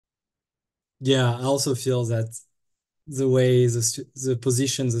Yeah, I also feel that the way the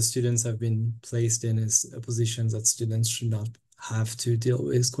positions the students have been placed in is a position that students should not have to deal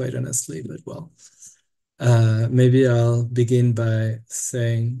with, quite honestly. But well, maybe I'll begin by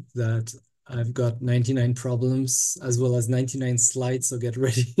saying that I've got 99 problems as well as 99 slides, so get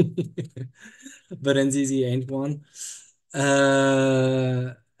ready. But NZZ ain't one.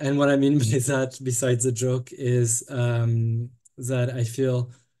 And what I mean by that, besides the joke, is that I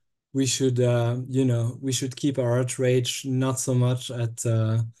feel we should, we should keep our outrage not so much at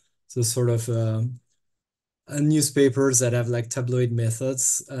the sort of newspapers that have like tabloid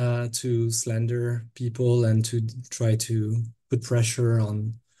methods to slander people and to try to put pressure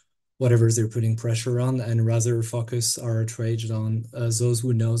on whatever they're putting pressure on, and rather focus our outrage on those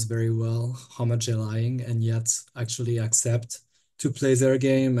who knows very well how much they're lying and yet actually accept to play their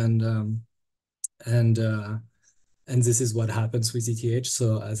game. And and this is what happens with ETH.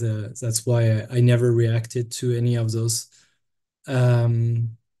 So that's why I never reacted to any of those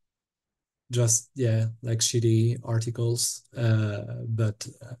um, just yeah, like shitty articles. But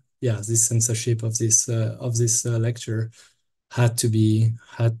yeah, this censorship of this lecture had to be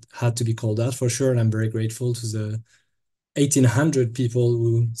called out for sure, and I'm very grateful to the 1,800 people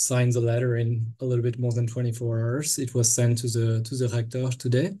who signed the letter in a little bit more than 24 hours. It was sent to the rector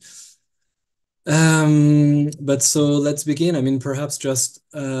today. But so let's begin. I mean, perhaps just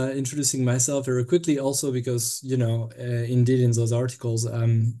introducing myself very quickly, also because indeed in those articles,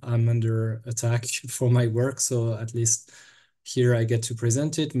 I'm under attack for my work. So at least here I get to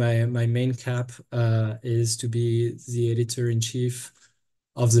present it. My main cap is to be the editor-in-chief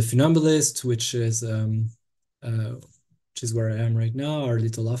of the Funambulist, which is where I am right now, our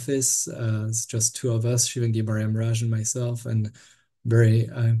little office. It's just two of us, Shivangi, Mariam Raj, and myself, and very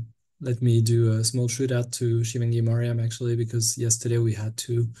let me do a small shout out to Shivangi Mariam, actually, because yesterday we had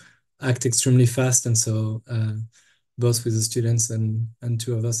to act extremely fast. And so both with the students and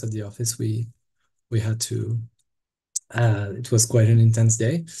two of us at the office, we had to, it was quite an intense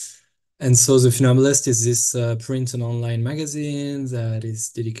day. And so the Funambulist is this print and online magazine that is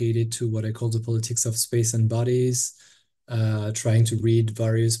dedicated to what I call the politics of space and bodies, trying to read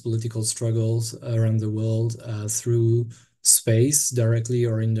various political struggles around the world through space, directly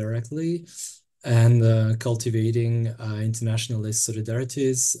or indirectly, and cultivating internationalist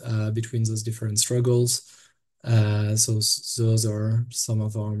solidarities between those different struggles. So those are some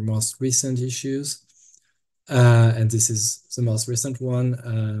of our most recent issues. And this is the most recent one.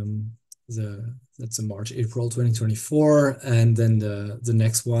 That's a March, April 2024. And then the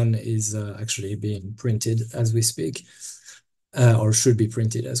next one is actually being printed as we speak. Or should be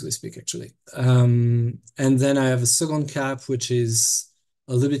printed as we speak, actually. And then I have a second cap, which is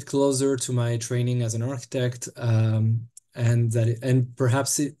a little bit closer to my training as an architect, and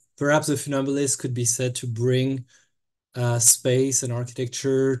perhaps the Funambulist could be said to bring space and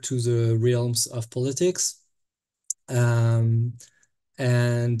architecture to the realms of politics. Um,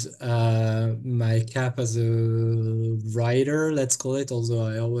 and my cap as a writer, let's call it, although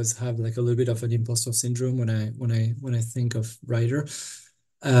I always have like a little bit of an imposter syndrome when I think of writer,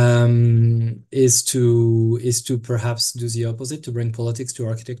 is to perhaps do the opposite, to bring politics to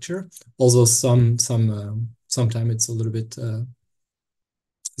architecture. Although sometimes it's a little bit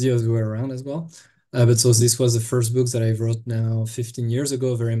the other way around as well. But so this was the first book that I wrote now 15 years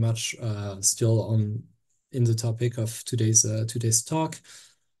ago, very much still in the topic of today's talk.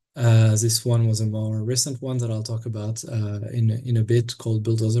 This one was a more recent one that I'll talk about in a bit, called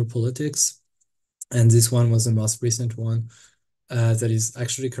Bulldozer Politics. And this one was the most recent one that is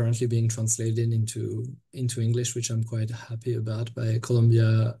actually currently being translated into English, which I'm quite happy about, by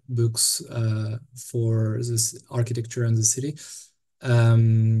Columbia Books for this Architecture and the City.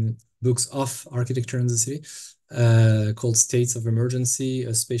 Books of Architecture and the City, called States of Emergency,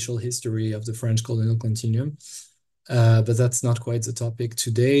 A Spatial History of the French Colonial Continuum. But that's not quite the topic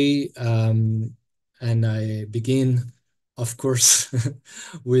today. And I begin, of course,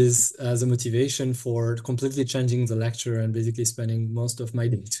 with the motivation for completely changing the lecture and basically spending most of my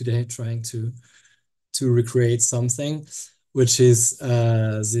day today trying to recreate something, which is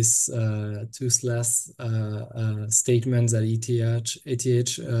this toothless statement that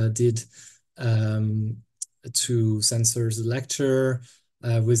ETH did to censor the lecture,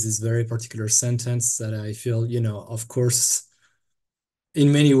 with this very particular sentence that I feel, of course,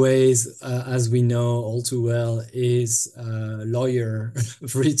 in many ways, as we know all too well, is a lawyer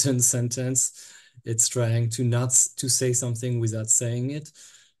written sentence. It's trying to not to say something without saying it.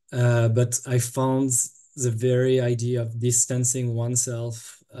 But I found the very idea of distancing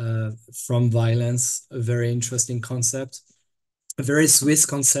oneself from violence a very interesting concept. a very Swiss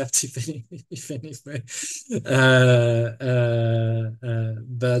concept, if anyway.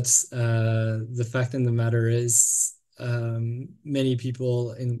 But the fact and the matter is, many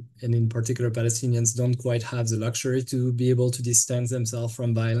people, and in particular Palestinians, don't quite have the luxury to be able to distance themselves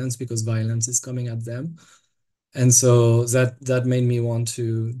from violence because violence is coming at them. And so that made me want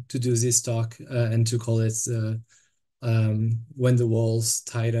to do this talk and to call it "When the Walls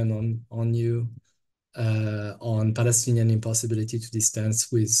Tighten on You." On Palestinian impossibility to distance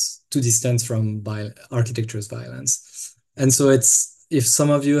from architecture's violence. And so it's, if some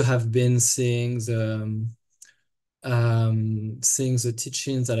of you have been seeing the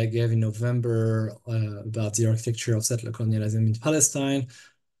teachings that I gave in November about the architecture of settler colonialism in Palestine,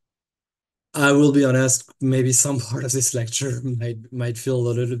 I will be honest, maybe some part of this lecture might feel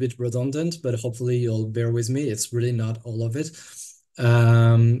a little bit redundant, but hopefully you'll bear with me. It's really not all of it.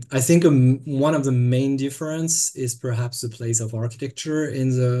 I think one of the main difference is perhaps the place of architecture in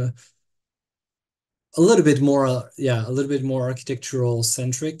the a little bit more architectural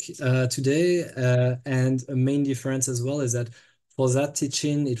centric today. And a main difference as well is that for that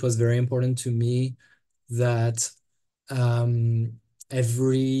teaching, it was very important to me that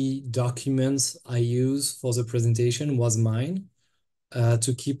every document I use for the presentation was mine,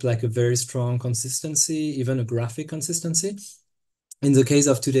 to keep like a very strong consistency, even a graphic consistency. In the case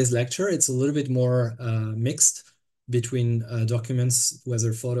of today's lecture, it's a little bit more mixed between documents,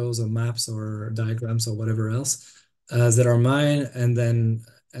 whether photos or maps or diagrams or whatever else that are mine, and then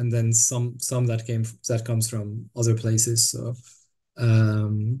some that comes from other places. So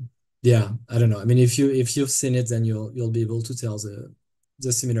yeah, I don't know. I mean, if you've seen it, then you'll be able to tell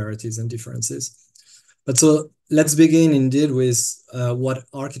the similarities and differences. But so let's begin indeed with what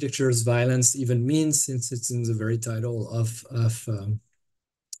architecture's violence even means, since it's in the very title of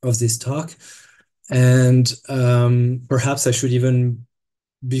this talk. And perhaps I should even,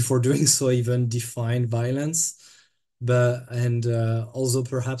 before doing so, even define violence. And also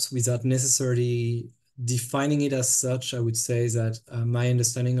perhaps without necessarily defining it as such, I would say that my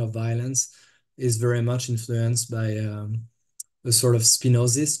understanding of violence is very much influenced by a sort of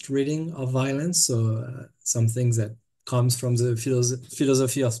Spinozist reading of violence. So something that comes from the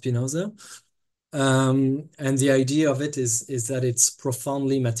philosophy of Spinoza. And the idea of it is that it's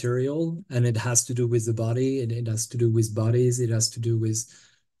profoundly material, and it has to do with the body, and it has to do with bodies, it has to do with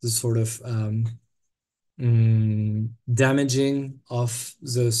the sort of damaging of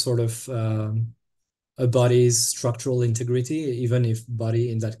the sort of a body's structural integrity, even if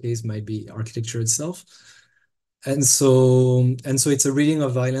body in that case might be architecture itself. And so it's a reading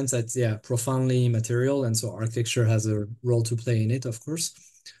of violence that's profoundly material, and so architecture has a role to play in it, of course.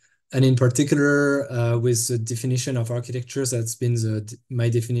 And in particular, with the definition of architecture, that's been my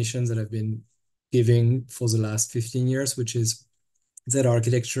definition that I've been giving for the last 15 years, which is that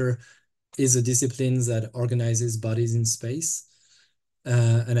architecture is a discipline that organizes bodies in space.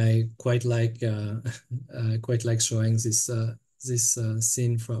 And I quite like showing this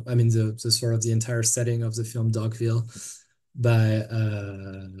scene from, I mean, the sort of the entire setting of the film Dogville by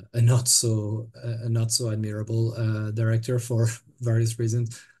a not so admirable director for various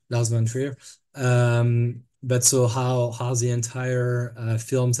reasons, Lars von Trier. But so how the entire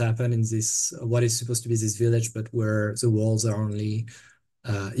films happen in this, what is supposed to be this village, but where the walls are only,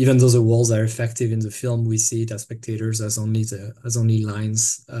 even though the walls are effective in the film, we see it as spectators as only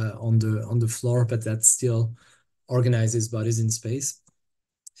lines on the floor, but that still organizes bodies in space.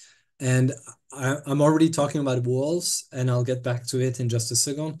 And I'm already talking about walls, and I'll get back to it in just a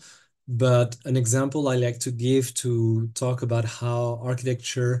second. But an example I like to give to talk about how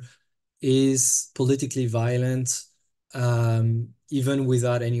architecture is politically violent, even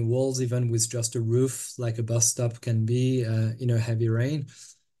without any walls, even with just a roof, like a bus stop can be in a heavy rain.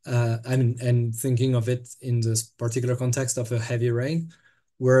 And thinking of it in this particular context of a heavy rain,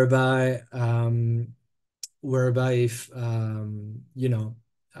 whereby if I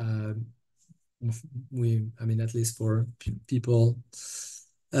mean, at least for people,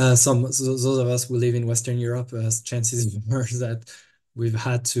 those of us who live in Western Europe, chances are that we've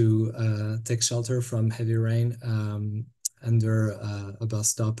had to take shelter from heavy rain under a bus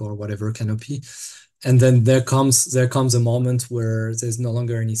stop or whatever canopy. And then there comes a moment where there's no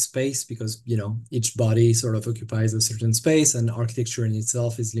longer any space, because each body sort of occupies a certain space, and architecture in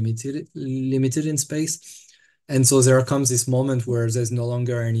itself is limited in space. And so there comes this moment where there's no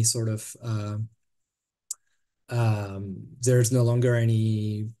longer any sort of there's no longer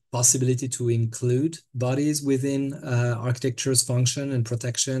any possibility to include bodies within architecture's function and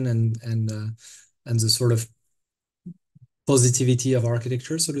protection and the sort of positivity of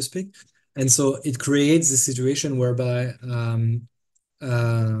architecture, so to speak. And so it creates a situation whereby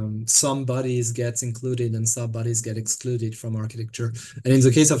some bodies get included and some bodies get excluded from architecture. And in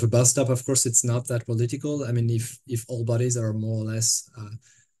the case of a bus stop, of course, it's not that political. I mean, if all bodies are more or less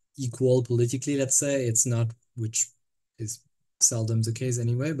equal politically, let's say, it's not, which is seldom the case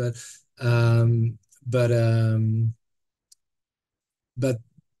anyway. Um, but um, but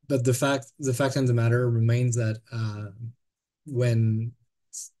but the fact and the matter remains that when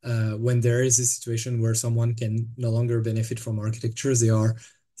when there is a situation where someone can no longer benefit from architecture, they are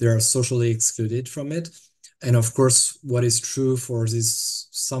socially excluded from it. And of course, what is true for this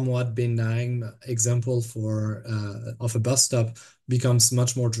somewhat benign example for of a bus stop becomes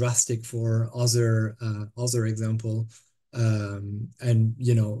much more drastic for other example. And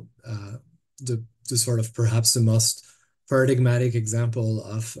the sort of perhaps the most paradigmatic example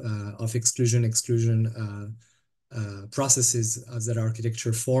of exclusion processes that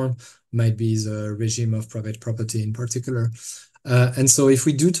architecture form might be the regime of private property in particular. And so if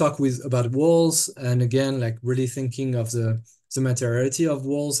we do talk about walls, and again, like really thinking of the materiality of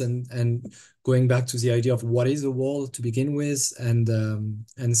walls and going back to the idea of what is a wall to begin with, and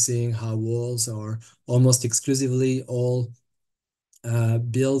seeing how walls are almost exclusively all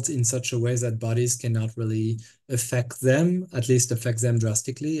built in such a way that bodies cannot really affect them, at least affect them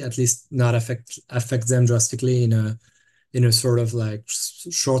drastically, at least not affect them drastically in a sort of like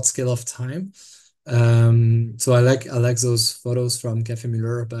short scale of time. So I like those photos from Café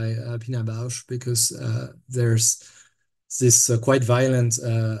Müller by Pina Bausch, because there's this quite violent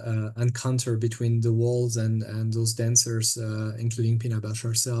encounter between the walls and those dancers, including Pina Bausch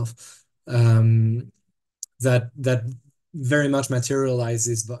herself, that very much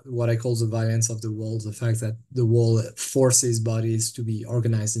materializes what I call the violence of the wall, the fact that the wall forces bodies to be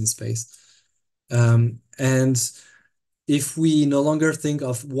organized in space. And if we no longer think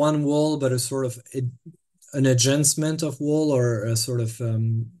of one wall, but a sort of an adjustment of wall, or a sort of,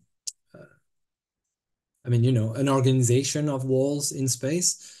 an organization of walls in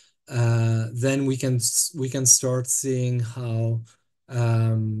space, then we can start seeing how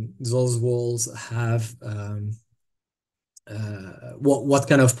those walls have what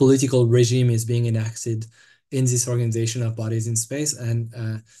kind of political regime is being enacted in this organization of bodies in space. And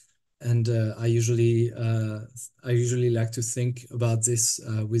I usually like to think about this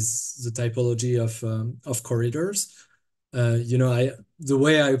with the typology of corridors. The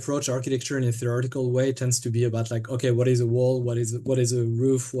way I approach architecture in a theoretical way tends to be about, like, okay, what is a wall? What is a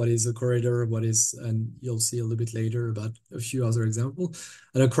roof? What is a corridor? And you'll see a little bit later about a few other examples.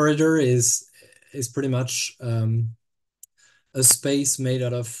 And a corridor is pretty much a space made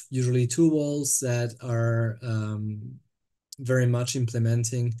out of usually two walls that are very much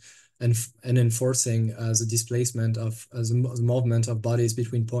implementing and enforcing the displacement of the movement of bodies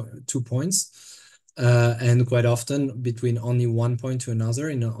between 2 points, and quite often between only one point to another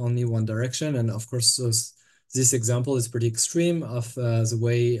in only one direction. And of course, this example is pretty extreme of the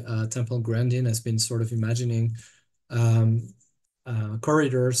way Temple Grandin has been sort of imagining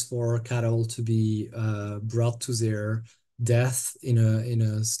corridors for cattle to be brought to their death in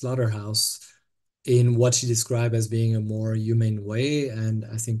a slaughterhouse, in what she described as being a more humane way. And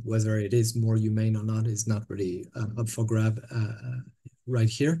I think whether it is more humane or not is not really up for grab right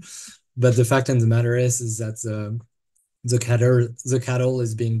here. But the fact of the matter is that the cattle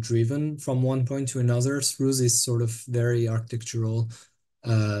is being driven from one point to another through this sort of very architectural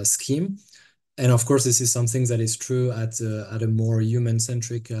scheme. And of course, this is something that is true at a more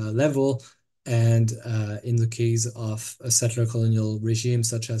human-centric level. And in the case of a settler colonial regime,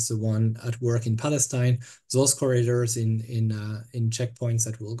 such as the one at work in Palestine, those corridors in checkpoints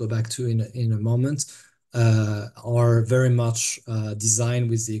that we'll go back to in a moment are very much designed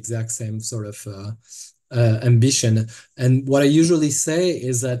with the exact same sort of ambition. And what I usually say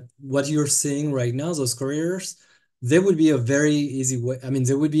is that what you're seeing right now, those corridors, there would be a very easy way. I mean,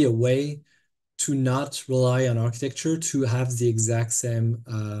 there would be a way to not rely on architecture to have the exact same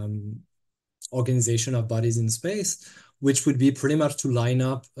organization of bodies in space, which would be pretty much to line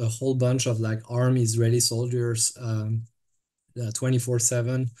up a whole bunch of like armed Israeli soldiers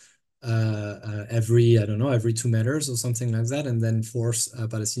 24/7 every, I don't know, every 2 meters or something like that, and then force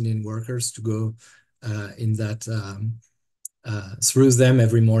Palestinian workers to go in that through them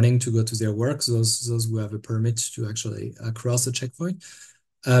every morning to go to their work, those who have a permit to actually cross the checkpoint.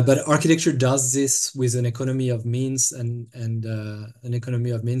 But architecture does this with an economy of means and an economy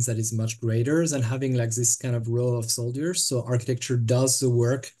of means that is much greater than having like this kind of row of soldiers. So architecture does the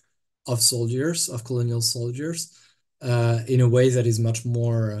work of soldiers, of colonial soldiers, in a way that is much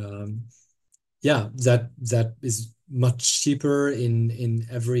more, that is much cheaper in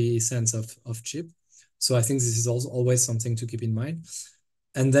every sense of cheap. So I think this is also always something to keep in mind.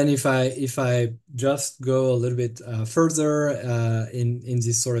 And then if I just go a little bit further in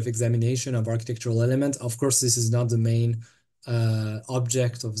this sort of examination of architectural elements, of course, this is not the main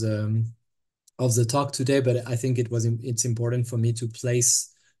object of the talk today, but I think it's important for me to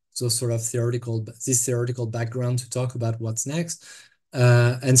place those sort of this theoretical background to talk about what's next.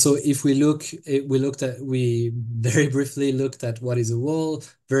 And so if we very briefly looked at what is a wall,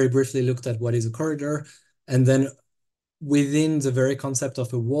 very briefly looked at what is a corridor, and then within the very concept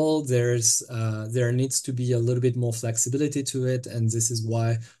of a wall, there needs to be a little bit more flexibility to it, and this is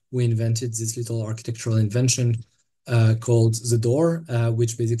why we invented this little architectural invention called the door,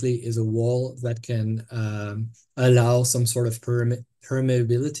 which basically is a wall that can allow some sort of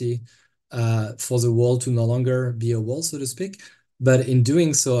permeability for the wall to no longer be a wall, so to speak. But in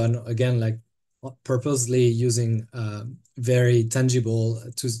doing so, and again, like purposely using very tangible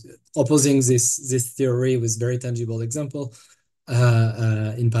to opposing this theory with very tangible example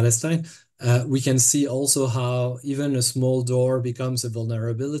in Palestine, we can see also how even a small door becomes a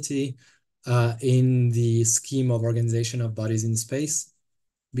vulnerability in the scheme of organization of bodies in space,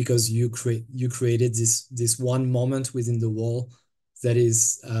 because you created this one moment within the wall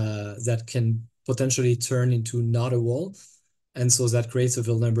that can potentially turn into not a wall. And so that creates a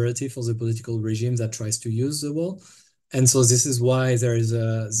vulnerability for the political regime that tries to use the wall. And so this is why there is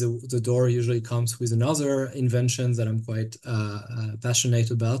the door usually comes with another invention that I'm quite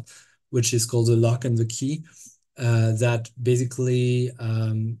passionate about, which is called the lock and the key. That basically,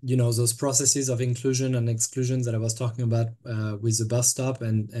 those processes of inclusion and exclusion that I was talking about with the bus stop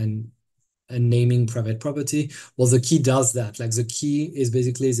and naming private property. Well, the key does that. Like the key is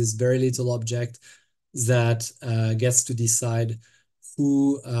basically this very little object that gets to decide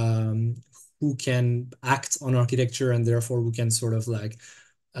who can act on architecture, and therefore who can sort of like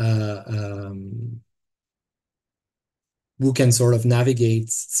who can sort of navigate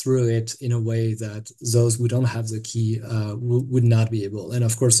through it in a way that those who don't have the key would not be able. And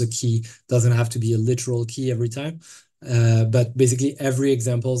of course, the key doesn't have to be a literal key every time. But basically, every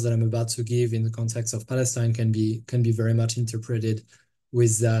example that I'm about to give in the context of Palestine can be very much interpreted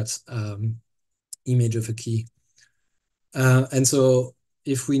with that image of a key. And so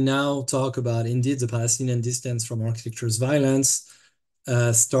if we now talk about indeed the Palestinian distance from architecture's violence,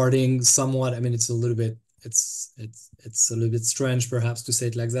 starting somewhat, I mean, it's a little bit strange perhaps to say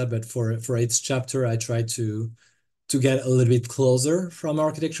it like that, but for each chapter, I try to get a little bit closer from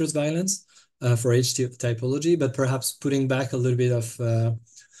architecture's violence for each typology, but perhaps putting back a little bit of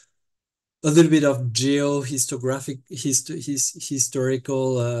historical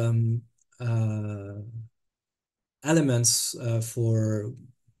elements for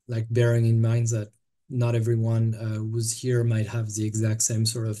like bearing in mind that not everyone who's here might have the exact same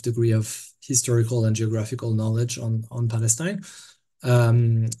sort of degree of historical and geographical knowledge on Palestine.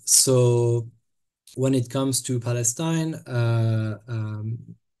 So when it comes to Palestine,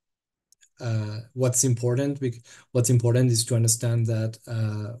 what's important is to understand that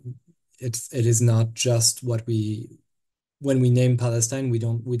it is not just when we name Palestine, we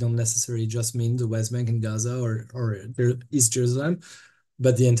don't necessarily just mean the West Bank and Gaza or East Jerusalem,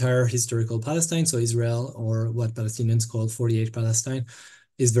 but the entire historical Palestine. So Israel, or what Palestinians call 48 Palestine,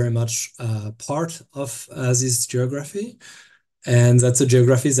 is very much part of this geography. And that's a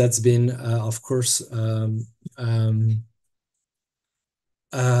geography that's been, of course,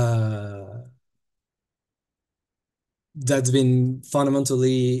 that's been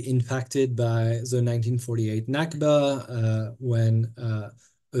fundamentally impacted by the 1948 Nakba, when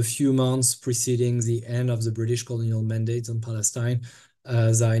a few months preceding the end of the British colonial mandate on Palestine,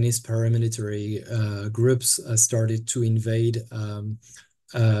 Zionist paramilitary groups started to invade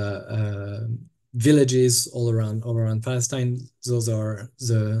villages all around Palestine. Those are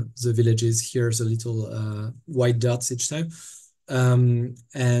the villages here, the little white dots each time.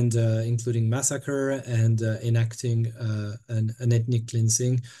 And including massacre and enacting an ethnic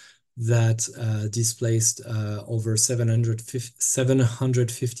cleansing that displaced over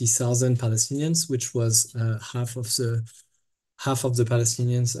 750,000 Palestinians, which was half of the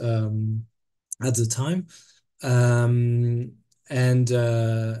Palestinians at the time,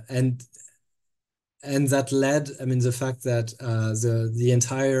 and that led, I mean, the fact that the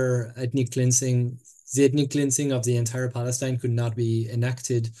entire ethnic cleansing of the entire Palestine could not be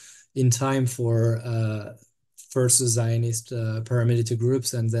enacted in time for first the Zionist paramilitary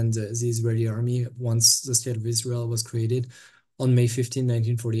groups and then the Israeli army once the State of Israel was created on May 15,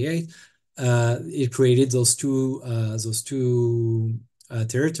 1948. It created those two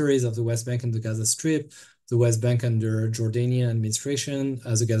territories of the West Bank and the Gaza Strip. the West Bank under Jordanian administration,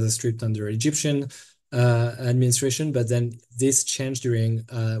 the Gaza Strip under Egyptian administration. But then this changed during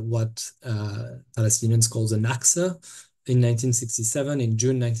what Palestinians call the Nakba in 1967, in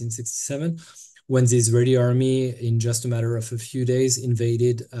June 1967, when the Israeli army, in just a matter of a few days,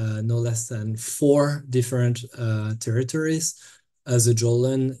 invaded no less than 4 different territories. The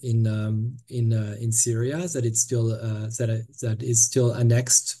Golan in Syria, that it's still that is still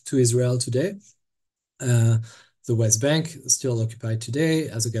annexed to Israel today. The West Bank still occupied today,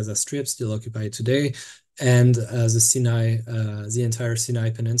 as the Gaza Strip still occupied today, and the entire Sinai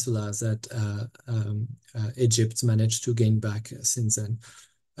Peninsula that Egypt managed to gain back since then.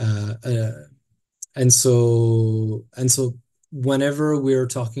 And so whenever we're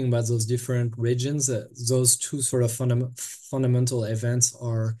talking about those different regions, those two sort of fundamental events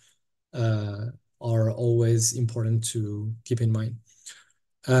are always important to keep in mind.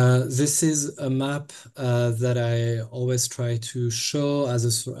 This is a map that I always try to show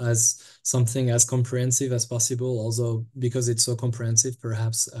as something as comprehensive as possible, although because it's so comprehensive,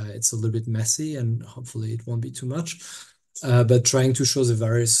 perhaps it's a little bit messy, and hopefully it won't be too much. But trying to show the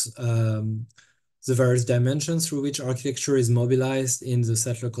various dimensions through which architecture is mobilized in the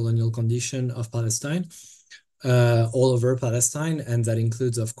settler colonial condition of Palestine, all over Palestine, and that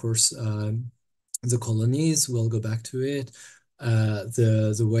includes, of course, the colonies. We'll go back to it.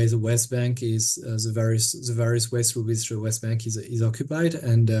 The way the West Bank is, the various ways through which the West Bank is occupied,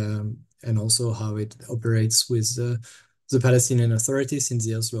 and also how it operates with the Palestinian Authority since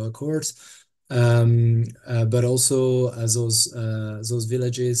the Oslo Accords. But also those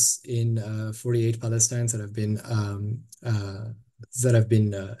villages in 48 Palestine that have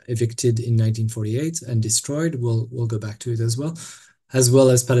been evicted in 1948 and destroyed. We'll go back to it as well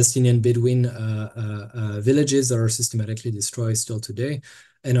as Palestinian Bedouin villages that are systematically destroyed still today,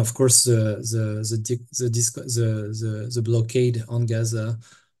 and of course the blockade on Gaza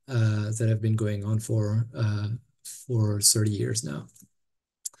that have been going on for 30 years now.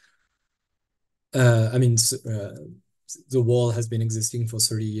 I mean, the wall has been existing for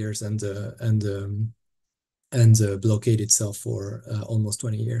 30 years, and the blockade itself for almost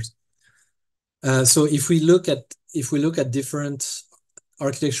 20 years. So if we look at different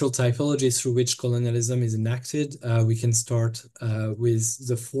architectural typologies through which colonialism is enacted, we can start with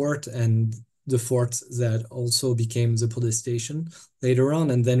the fort, and the fort that also became the police station later on,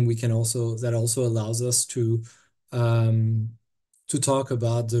 and then that also allows us to talk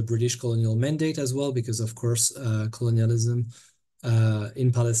about the British colonial mandate as well, because of course colonialism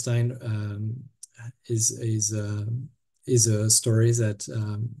in Palestine is a story that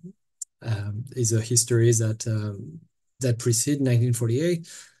is a history that precede 1948,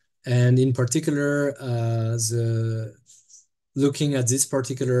 and in particular looking at this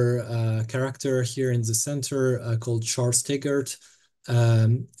particular character here in the center called Charles Taggart,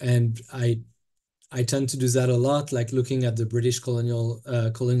 and I tend to do that a lot, like looking at the British colonial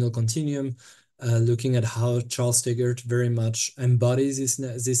continuum, looking at how Charles Taggart very much embodies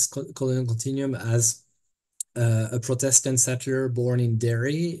this colonial continuum as a Protestant settler born in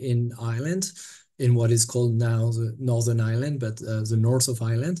Derry in Ireland, in what is called now the Northern Ireland, but the north of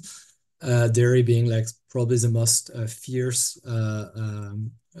Ireland. Derry being like probably the most fierce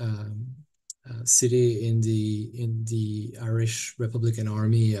city in the Irish Republican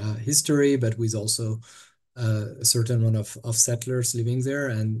Army history, but with also a certain amount of settlers living there,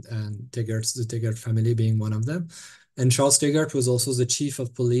 and the Taggart family being one of them. And Charles Taggart was also the chief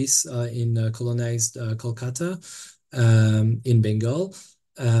of police in colonized Kolkata in Bengal.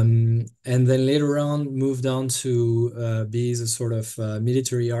 And then later on moved on to be the sort of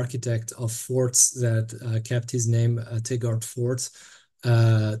military architect of forts that kept his name Taggart Fort,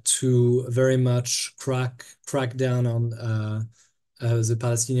 to very much crack down on the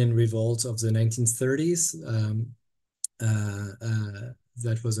Palestinian revolt of the 1930s.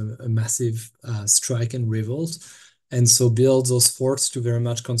 That was a massive strike and revolt, and so build those forts to very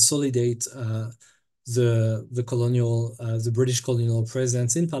much consolidate the British colonial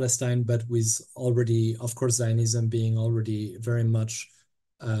presence in Palestine, but with already, of course, Zionism being already very much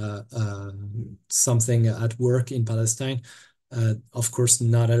something at work in Palestine. Of course,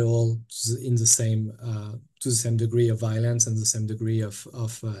 not at all in the same to the same degree of violence and the same degree of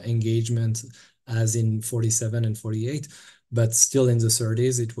engagement as in 47 and 48, but still in the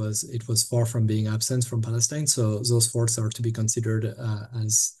 30s, it was far from being absent from Palestine. So those forts are to be considered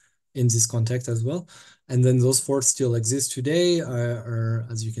as in this context as well. And then those forts still exist today, are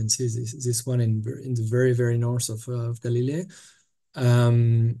as you can see, this one in the very, very north of Galilee.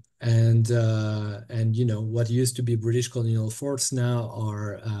 And you know, what used to be British colonial forts now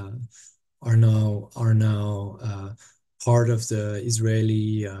part of the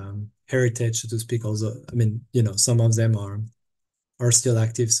Israeli heritage, so to speak. Also, I mean, some of them are still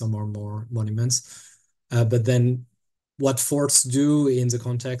active, some are more monuments. But then what forts do in the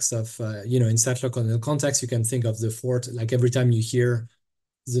context of, in settler colonial context, you can think of the fort, like every time you hear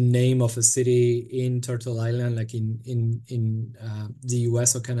the name of a city in Turtle Island, like in the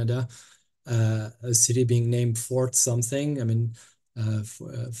US or Canada, a city being named Fort something. I mean,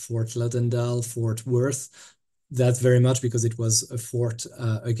 Fort Lauderdale, Fort Worth. That's very much because it was a fort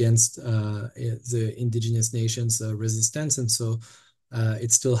against the indigenous nations' resistance, and so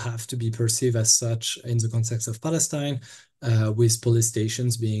it still have to be perceived as such in the context of Palestine, with police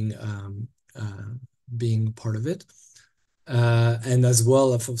stations being part of it. And as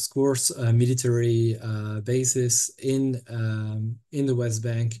well, of course, military bases in the West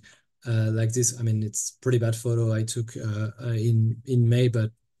Bank, like this. I mean, it's pretty bad photo I took in May,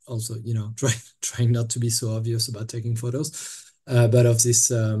 but also, trying not to be so obvious about taking photos. But of this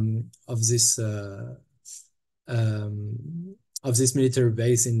military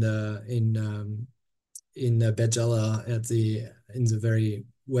base in Bet Jala in the very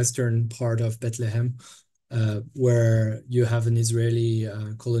western part of Bethlehem, where you have an Israeli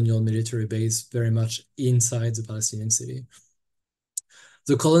colonial military base very much inside the Palestinian city.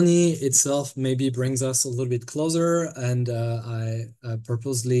 The colony itself maybe brings us a little bit closer, and I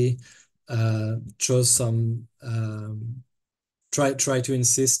purposely chose some try to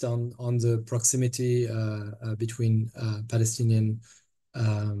insist on the proximity between Palestinian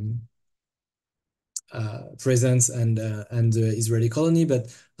presence and the Israeli colony. But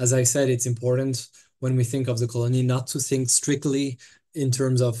as I said, it's important when we think of the colony not to think strictly in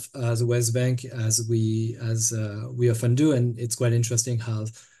terms of the West Bank as we often do. And it's quite interesting how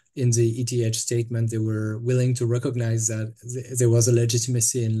in the ETH statement they were willing to recognize that there was a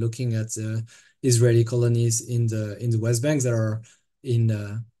legitimacy in looking at the Israeli colonies in the West Bank that are in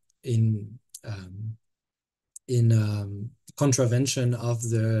contravention of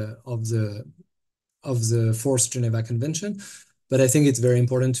the Fourth Geneva Convention. But I think it's very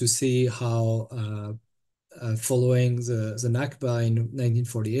important to see how following the Nakba in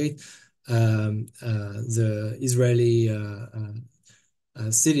 1948, the Israeli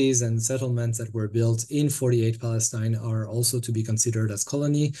cities and settlements that were built in 48 Palestine are also to be considered as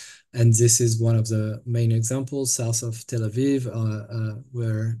colony. And this is one of the main examples south of Tel Aviv,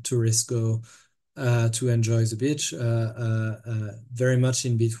 where tourists go to enjoy the beach, very much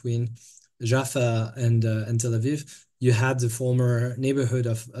in between Jaffa and Tel Aviv. You had the former neighborhood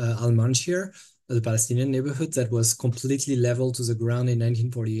of Al-Manshir, the Palestinian neighborhood that was completely leveled to the ground in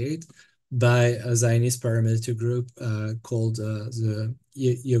 1948 by a Zionist paramilitary group called the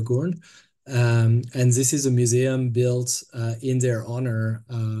Yagurn. And this is a museum built in their honor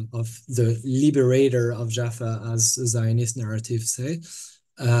of the liberator of Jaffa, as the Zionist narratives say.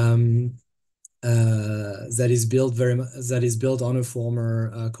 That is built on a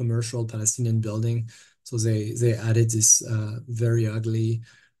former commercial Palestinian building. So they added this very ugly.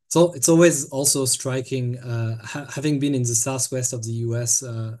 So it's always also striking, having been in the southwest of the US,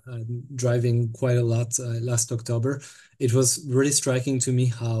 driving quite a lot last October, it was really striking to me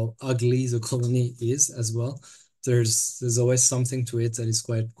how ugly the colony is as well. There's always something to it that is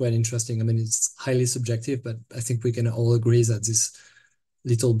quite interesting. I mean, it's highly subjective, but I think we can all agree that this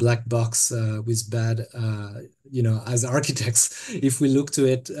little black box with bad, as architects, if we look to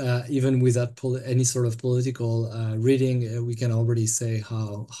it, even without any sort of political reading, we can already say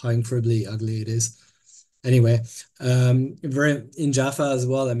how incredibly ugly it is. Anyway, very in Jaffa as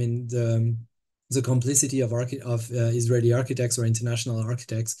well. I mean, the complicity of Israeli architects or international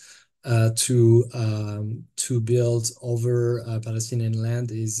architects to build over Palestinian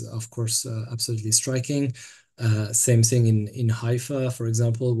land is, of course, absolutely striking. Same thing in Haifa, for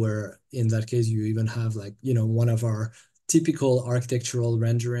example, where in that case you even have one of our typical architectural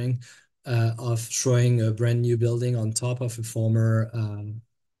rendering of showing a brand new building on top of a former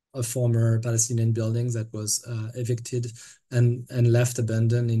Palestinian building that was evicted and left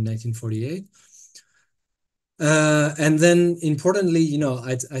abandoned in 1948. And then importantly,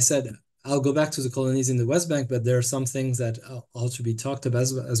 I said I'll go back to the colonies in the West Bank, but there are some things that ought to be talked about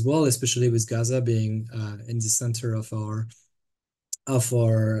as well, especially with Gaza being in the center of our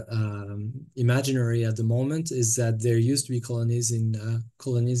imaginary at the moment. Is that there used to be colonies in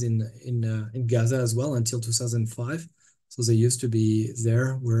Gaza as well until 2005. So they used to be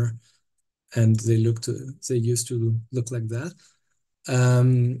there, and they used to look like that.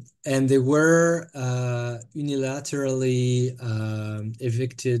 And they were unilaterally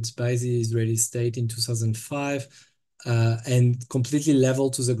evicted by the Israeli state in 2005 and completely level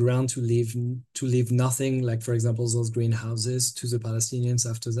to the ground to leave nothing, like for example those greenhouses, to the Palestinians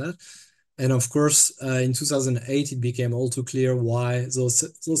after that. And of course, in 2008, it became all too clear why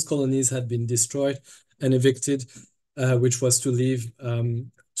those colonies had been destroyed and evicted, which was to leave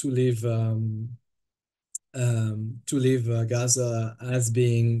Gaza as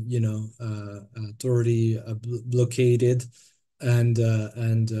being, totally blockaded and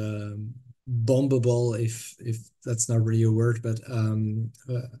bombable, if that's not really a word, but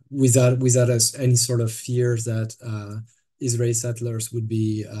without any sort of fear that Israeli settlers would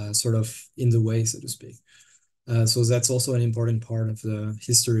be sort of in the way, so to speak. So that's also an important part of the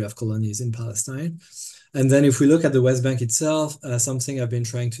history of colonies in Palestine. And then if we look at the West Bank itself, something I've been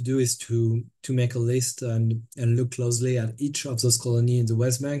trying to do is to make a list and look closely at each of those colonies in the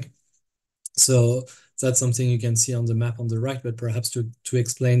West Bank. So that's something you can see on the map on the right, but perhaps to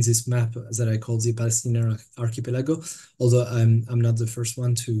explain this map that I call the Palestinian archipelago, although I'm not the first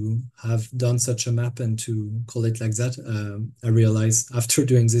one to have done such a map and to call it like that. I realized after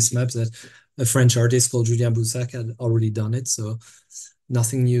doing this map that a French artist called Julien Boussac had already done it, so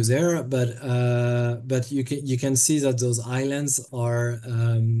nothing new there. But you can see that those islands are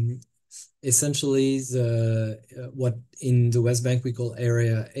essentially what in the West Bank we call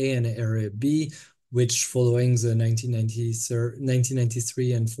Area A and Area B, which following the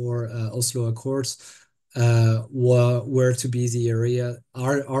 1993 and 4 Oslo Accords were to be the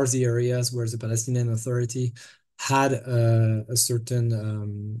are the areas where the Palestinian Authority had a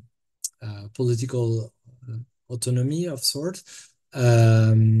certain political autonomy of sort,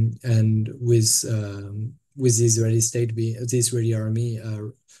 and with the Israeli state, the Israeli army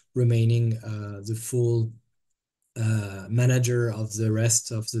remaining the full manager of the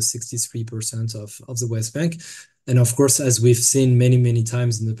rest of the 63% of the West Bank. And of course, as we've seen many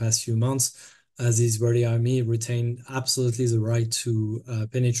times in the past few months, the Israeli army retained absolutely the right to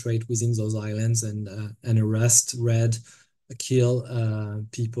penetrate within those islands and arrest, kill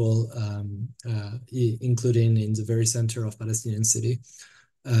people, including in the very center of Palestinian city,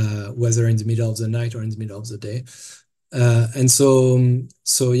 whether in the middle of the night or in the middle of the day. And so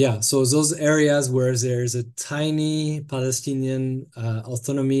those areas where there's a tiny Palestinian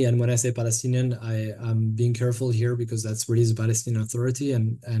autonomy, and when I say Palestinian, I'm being careful here because that's really the Palestinian Authority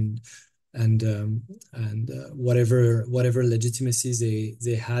and whatever legitimacy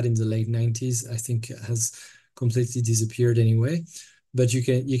they had in the late 90s, I think has completely disappeared anyway. But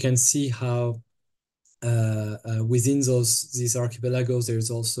you can see how within these archipelagos, there's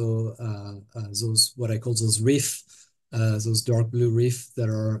also those what I call those reef, those dark blue reef that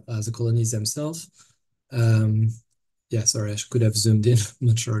are the colonies themselves. Yeah, sorry, I could have zoomed in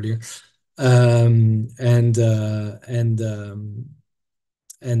much earlier.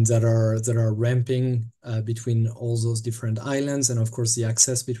 And that are ramping between all those different islands, and of course the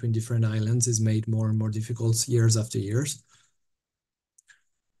access between different islands is made more and more difficult years after years.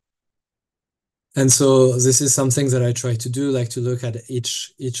 And so this is something that I try to do, like to look at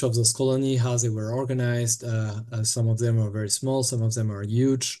each of those colonies, how they were organized. Some of them are very small, some of them are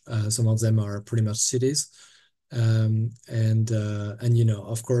huge, some of them are pretty much cities. And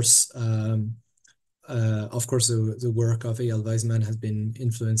of course, the work of Eyal Weizman has been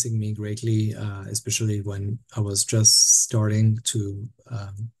influencing me greatly, especially when I was just starting to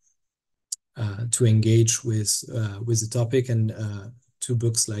engage with the topic, and two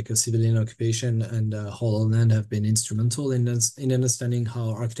books like A Civilian Occupation and Hollow Land have been instrumental in understanding how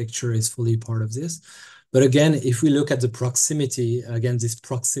architecture is fully part of this. But again, if we look at the proximity, again, this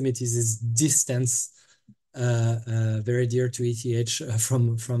proximity, this distance, very dear to ETH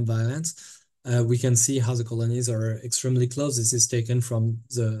from violence, we can see how the colonies are extremely close. This is taken from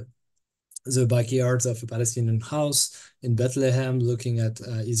the backyards of a Palestinian house in Bethlehem, looking at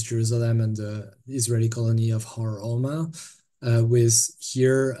East Jerusalem and the Israeli colony of Har Oma, with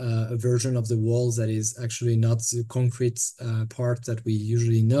here a version of the walls that is actually not the concrete part that we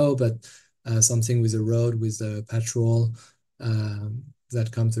usually know, but something with a road, with a patrol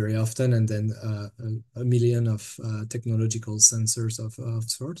that comes very often, and then a million of technological sensors of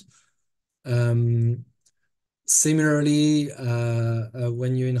sort. Similarly,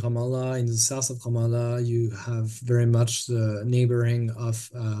 when you're in Ramallah, in the south of Ramallah, you have very much the neighboring of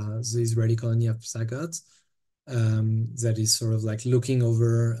the Israeli colony of Sagat, that is sort of like looking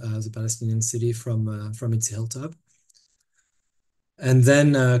over the Palestinian city from its hilltop. And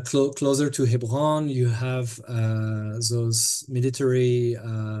then closer to Hebron, you have those military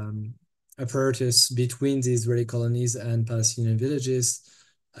apparatus between the Israeli colonies and Palestinian villages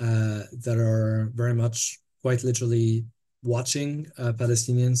that are very much quite literally watching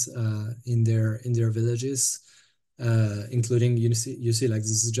Palestinians in their villages, including you see like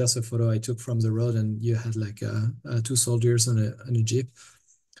this is just a photo I took from the road, and you had like two soldiers on a jeep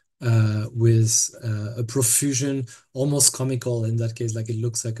with a profusion, almost comical in that case, like it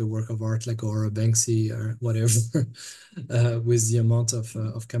looks like a work of art, like or a Banksy or whatever, with the amount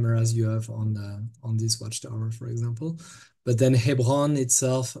of cameras you have on this watchtower, for example. But then Hebron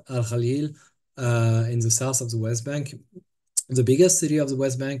itself, Al Khalil, in the south of the West Bank, the biggest city of the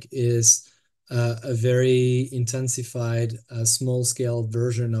West Bank is a very intensified, small-scale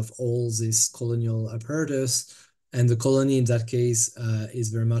version of all this colonial apparatus. And the colony in that case is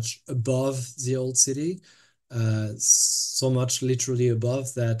very much above the old city, so much literally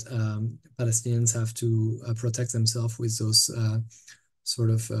above that Palestinians have to protect themselves with those sort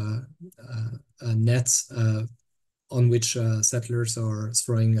of nets on which settlers are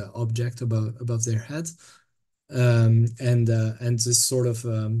throwing objects above their heads. And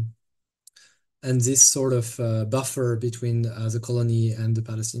this sort of buffer between the colony and the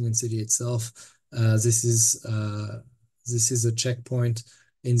Palestinian city itself. This is a checkpoint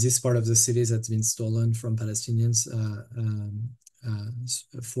in this part of the city that's been stolen from Palestinians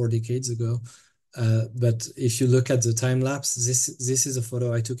 4 decades ago. But if you look at the time lapse, this is a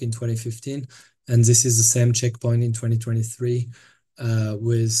photo I took in 2015, and this is the same checkpoint in 2023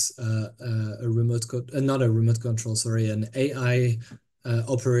 with a remote not a remote control, sorry, an AI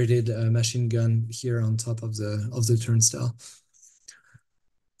operated machine gun here on top of the turnstile.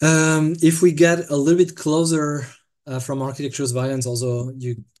 If we get a little bit closer from architecture's violence, although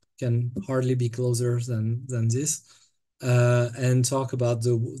you can hardly be closer than this, and talk about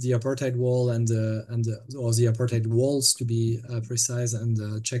the apartheid wall and the apartheid walls, to be precise, and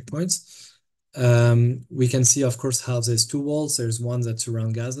the checkpoints. We can see, of course, how there's two walls. There's one that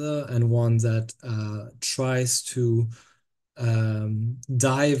surrounds Gaza and one that tries to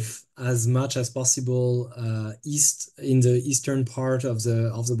dive as much as possible east in the eastern part of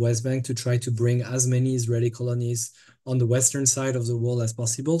the West Bank to try to bring as many Israeli colonies on the western side of the wall as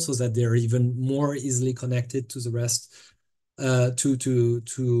possible, so that they're even more easily connected to the rest to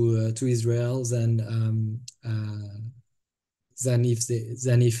Israel than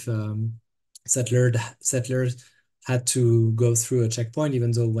if settlers had to go through a checkpoint,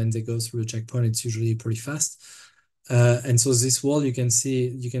 even though when they go through a checkpoint, it's usually pretty fast. And so this wall, you can see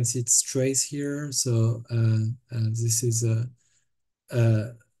its trace here. So this is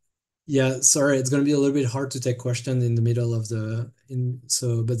yeah, sorry, it's going to be a little bit hard to take questions in the middle of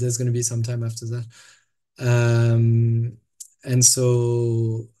but there's going to be some time after that. And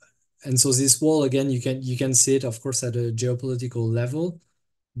so this wall, again, you can see it, of course, at a geopolitical level,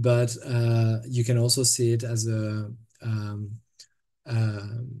 but you can also see it as a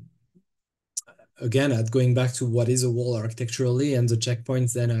again, at going back to what is a wall architecturally, and the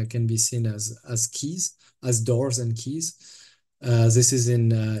checkpoints then can be seen as keys, as doors and keys. This is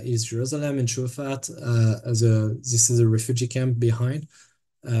in East Jerusalem, in Shufat. This is a refugee camp behind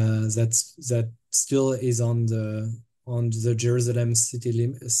that still is on the Jerusalem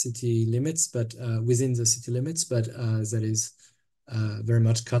city limits, but within the city limits, but that is very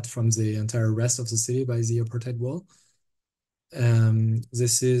much cut from the entire rest of the city by the apartheid wall.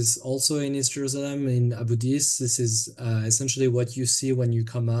 This is also in East Jerusalem, in Abu Dis. This is essentially what you see when you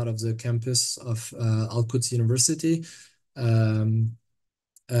come out of the campus of Al-Quds University.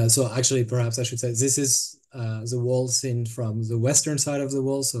 So actually, perhaps I should say, this is the wall seen from the western side of the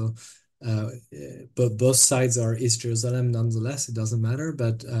wall. So but both sides are East Jerusalem nonetheless, it doesn't matter.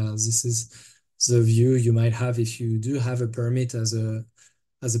 But this is the view you might have if you do have a permit as a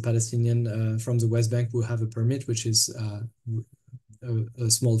Palestinian from the West Bank who have a permit, which is a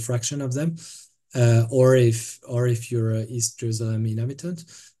small fraction of them, or if you're an East Jerusalem inhabitant,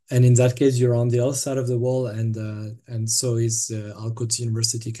 and in that case you're on the other side of the wall, and so is Al-Quds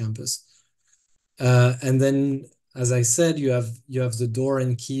University campus. And then, as I said, you have the door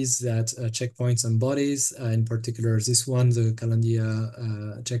and keys that checkpoints and bodies. In particular, this one, the Kalandia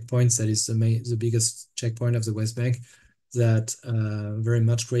checkpoints, that is the biggest checkpoint of the West Bank, that very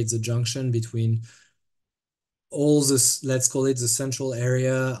much creates a junction between all this, let's call it the central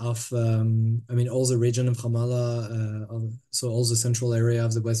area of, all the region of Ramallah, so all the central area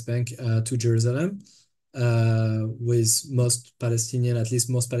of the West Bank to Jerusalem, with most Palestinian, at least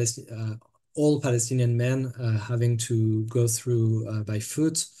all Palestinian men having to go through by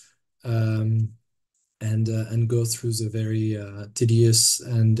foot, and go through the very tedious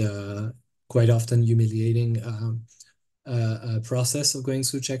and quite often humiliating process of going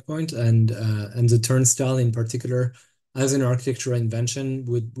through checkpoint, and the turnstile in particular, as an architectural invention,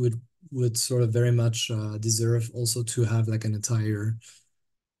 would sort of very much deserve also to have like an entire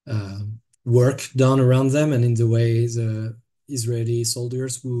work done around them, and in the way the Israeli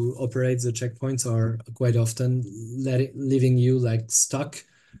soldiers who operate the checkpoints are quite often leaving you like stuck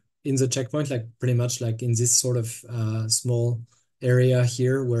in the checkpoint, like pretty much like in this sort of small area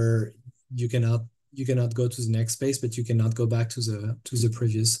here where you cannot go to the next space, but you cannot go back to the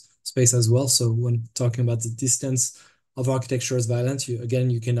previous space as well. So when talking about the distance of architecture as violence,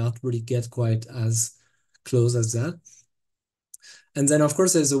 you cannot really get quite as close as that. And then, of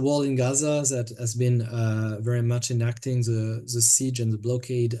course, there's a wall in Gaza that has been very much enacting the siege and the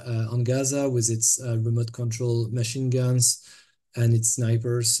blockade on Gaza with its remote control machine guns and its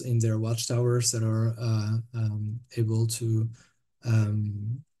snipers in their watchtowers that are able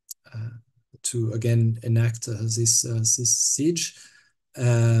um, uh, to again enact this siege.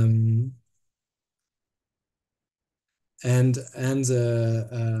 Um, and and the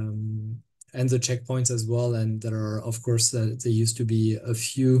and the checkpoints as well, and there are of course there used to be a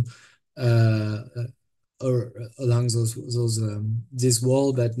few uh, or along those this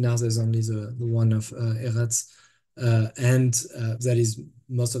wall, but now there's only the one of Eretz, and that is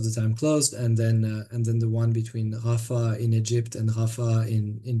most of the time closed, and then the one between Rafah in Egypt and Rafah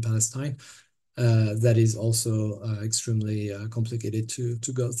in Palestine, that is also extremely complicated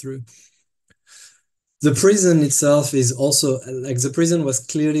to go through. The prison itself is also like the prison was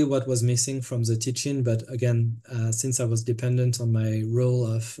clearly what was missing from the teaching, but again, since I was dependent on my role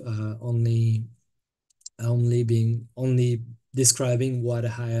of only describing what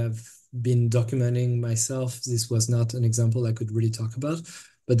I have been documenting myself, this was not an example I could really talk about.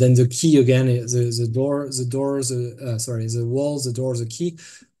 But then the key again is the walls, the doors, the key,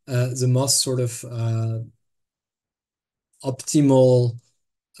 the most sort of optimal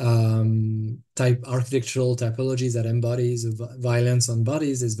architectural typology that embodies violence on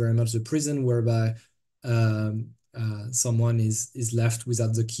bodies is very much the prison, whereby someone is left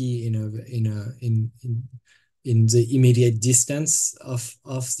without the key in the immediate distance of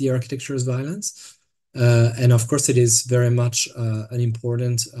the architecture's violence. And of course, it is very much an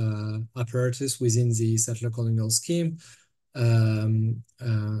important apparatus within the settler colonial scheme.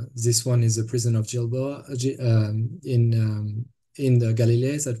 This one is the prison of Gilboa in the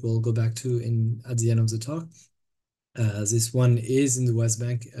Galilee that we'll go back to at the end of the talk. This one is in the West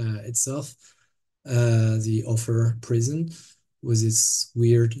Bank itself, the Ofer prison with its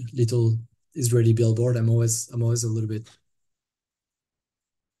weird little Israeli billboard. I'm always a little bit,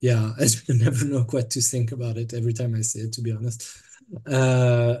 yeah, I never know what to think about it every time I see it, to be honest.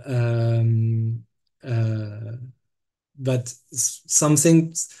 But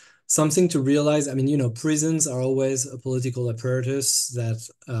something to realize. I mean, prisons are always a political apparatus that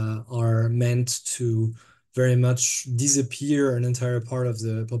are meant to very much disappear an entire part of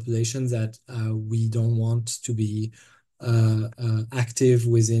the population that we don't want to be active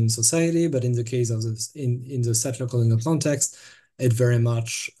within society. But in the case of this, in the settler colonial context, it very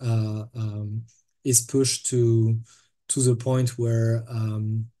much is pushed to the point where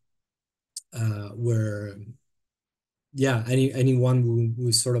yeah, anyone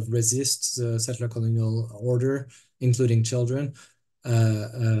who sort of resists the settler colonial order, including children,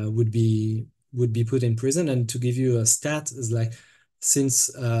 would be put in prison. And to give you a stat, is like since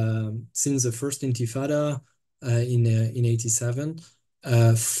the first Intifada in '87,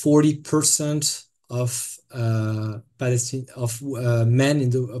 40% of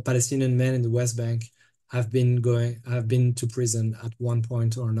Palestinian men in the West Bank have been to prison at one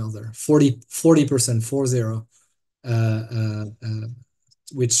point or another. 40%, 40.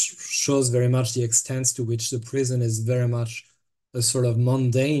 Which shows very much the extent to which the prison is very much a sort of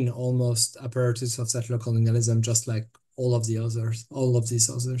mundane, almost apparatus of settler colonialism, just like all of these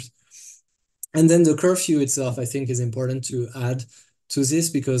others. And then the curfew itself, I think, is important to add to this,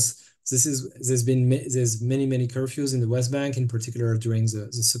 because there's many curfews in the West Bank, in particular during the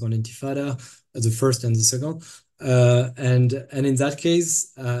second Intifada, the first and the second. And in that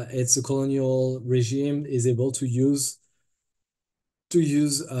case, it's a colonial regime is able to use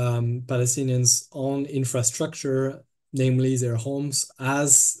Palestinians' own infrastructure, namely their homes,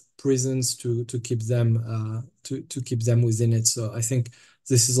 as prisons to keep them within it. So I think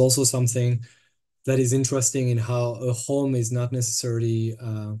this is also something that is interesting in how a home is not necessarily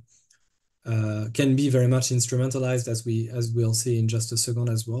can be very much instrumentalized, as we'll see in just a second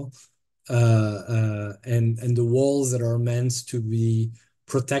as well. And the walls that are meant to be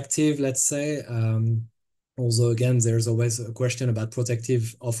protective, let's say. Although again, there's always a question about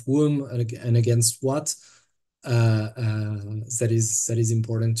protective of whom and against what. That is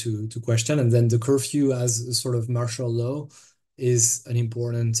important to question. And then the curfew as a sort of martial law is an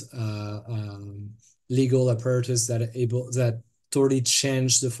important legal apparatus that totally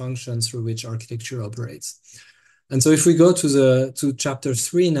change the functions through which architecture operates. And so if we go to chapter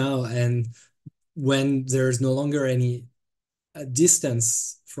 3 now, and when there's no longer any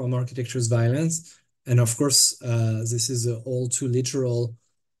distance from architecture's violence, and of course this is a all too literal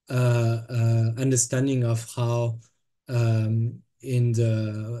understanding of how in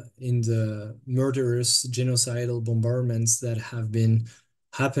the murderous genocidal bombardments that have been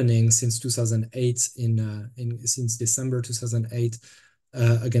happening since 2008 since December 2008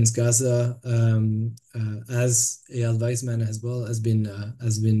 against Gaza, as Eyal Weizman as well has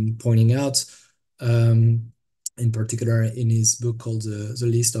been pointing out, in particular in his book called The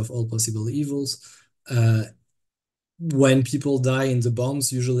List of All Possible Evils. When people die in the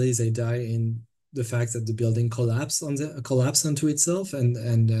bombs, usually they die in the fact that the building collapsed onto itself,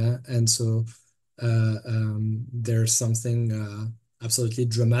 and so there's something absolutely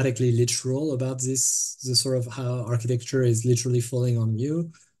dramatically literal about this, the sort of how architecture is literally falling on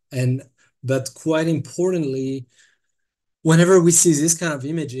you. But quite importantly, whenever we see this kind of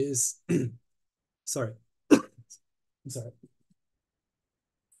images, sorry, I'm sorry.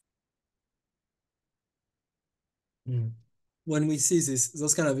 When we see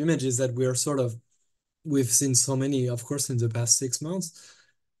those kind of images that we've seen so many, of course, in the past 6 months,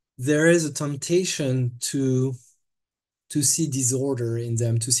 there is a temptation to see disorder in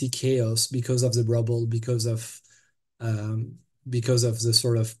them, to see chaos because of the rubble, because of the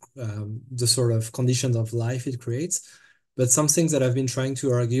sort of conditions of life it creates. But some things that I've been trying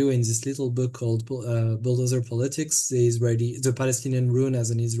to argue in this little book called Bulldozer Politics, the Palestinian Ruin as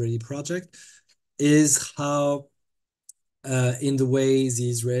an Israeli Project, is how in the way the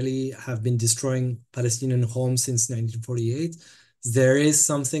Israeli have been destroying Palestinian homes since 1948, there is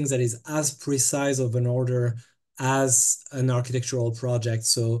something that is as precise of an order as an architectural project.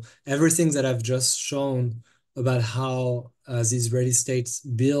 So everything that I've just shown about how the Israeli state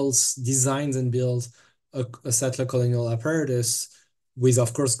designs and builds a settler colonial apparatus with,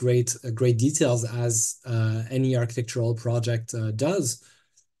 of course, great details as any architectural project does.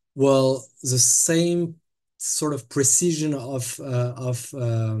 Well, the same sort of precision the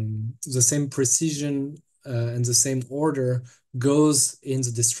same precision and the same order goes in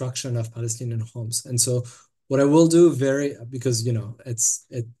the destruction of Palestinian homes. And so what I will do because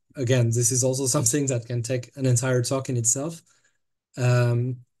again, this is also something that can take an entire talk in itself.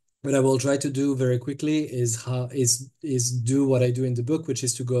 What I will try to do very quickly is do what I do in the book, which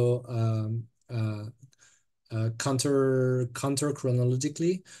is to go counter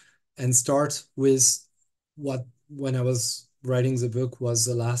chronologically and start with what, when I was writing the book, was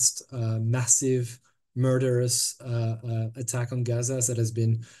the last massive murderous attack on Gaza that has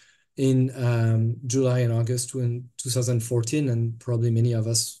been in July and August in 2014, and probably many of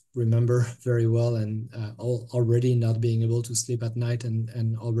us remember very well, and already not being able to sleep at night,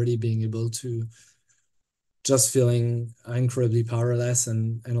 and already being able to just feeling incredibly powerless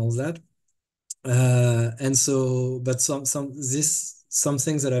and all that. And so, but some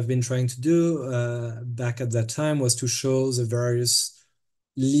things that I've been trying to do back at that time was to show the various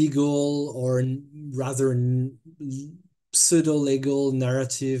legal, or rather pseudo-legal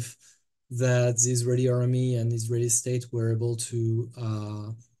narrative that the Israeli army and Israeli state were able to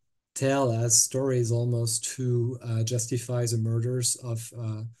tell as stories, almost to justify the murders of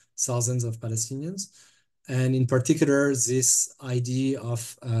thousands of Palestinians. And in particular, this idea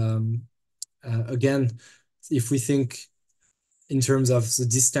of again, if we think in terms of the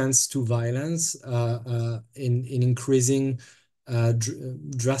distance to violence, in increasing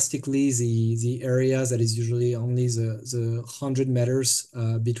drastically the area that is usually only the 100 meters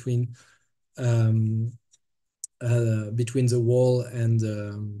between the wall and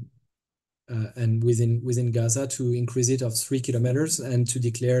within Gaza, to increase it of 3 kilometers, and to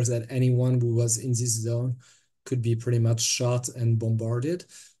declare that anyone who was in this zone could be pretty much shot and bombarded.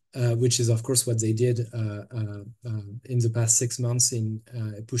 Which is, of course, what they did in the past 6 months in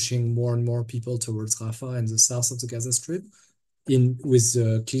pushing more and more people towards Rafah and the south of the Gaza Strip, with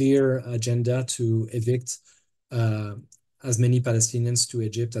a clear agenda to evict as many Palestinians to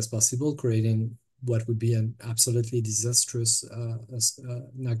Egypt as possible, creating what would be an absolutely disastrous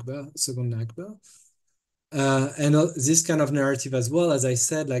Nakba, second Nakba. And this kind of narrative as well, as I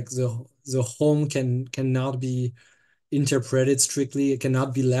said, like the home cannot be interpreted strictly. It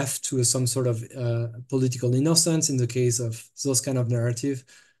cannot be left to some sort of political innocence. In the case of those kind of narrative,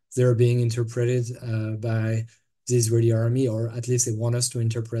 they're being interpreted by the Israeli army, or at least they want us to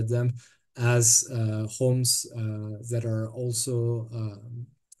interpret them as homes that are also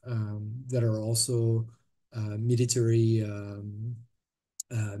military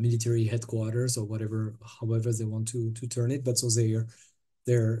military headquarters or whatever, however they want to turn it. But so they're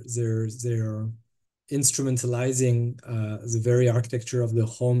instrumentalizing the very architecture of the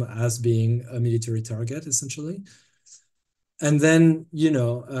home as being a military target, essentially. And then,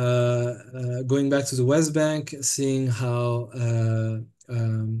 going back to the West Bank, seeing how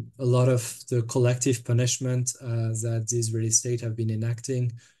a lot of the collective punishment that the Israeli state have been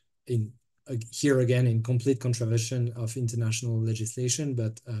enacting in here again in complete contravention of international legislation,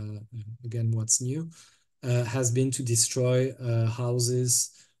 but again, what's new has been to destroy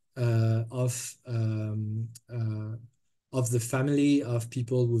houses of the family of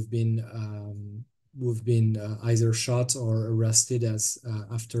people who've been either shot or arrested as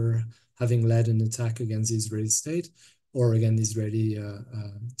after having led an attack against the Israeli state or against Israeli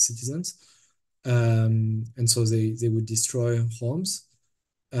citizens. And so they would destroy homes.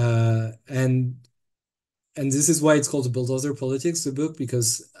 And this is why it's called the bulldozer politics, the book,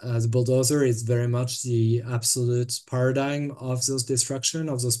 because the bulldozer is very much the absolute paradigm of those destruction,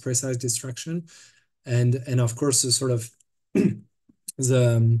 of those precise destruction. And of course, the sort of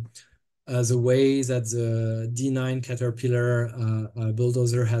the way that the D9 Caterpillar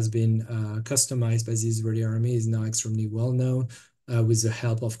bulldozer has been customized by the Israeli army is now extremely well known, with the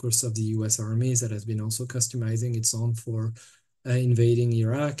help, of course, of the US army that has been also customizing its own for invading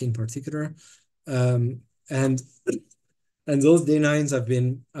Iraq in particular. And those D9s have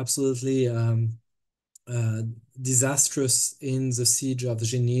been absolutely disastrous in the siege of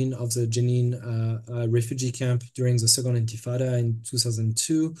Jenin, of the Jenin refugee camp during the Second Intifada in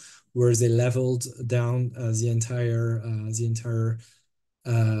 2002, where they leveled down the entire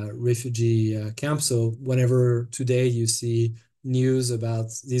refugee camp. So whenever today you see news about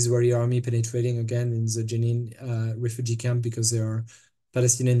the Israeli army penetrating again in the Jenin refugee camp because there are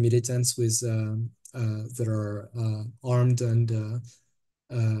Palestinian militants with that are armed and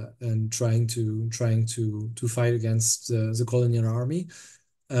trying to fight against the colonial army.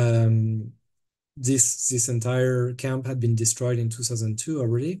 This entire camp had been destroyed in 2002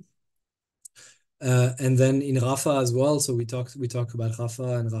 already. And then in Rafah as well. So we talk about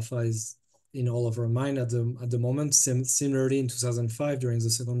Rafah, and Rafah is in all of our mind at the moment. Similarly, in 2005 during the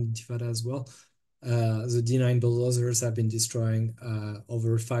Second Intifada as well, the D9 bulldozers have been destroying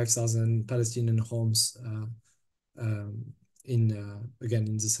over 5,000 Palestinian homes again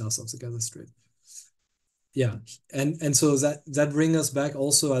in the south of the Gaza Strip. Yeah, and so that brings us back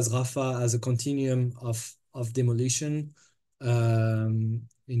also as Rafah as a continuum of demolition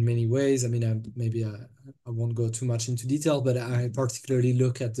in many ways. I mean, maybe I won't go too much into detail, but I particularly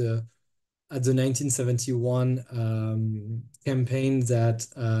look at the 1971 campaign that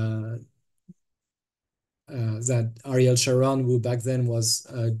Ariel Sharon, who back then was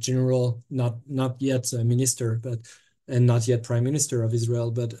general, not yet a minister, and not yet prime minister of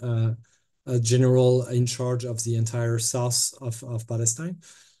Israel, but a general in charge of the entire south of Palestine.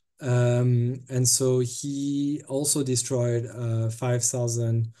 And so he also destroyed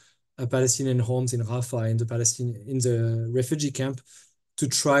 5,000 Palestinian homes in Rafah in the refugee camp to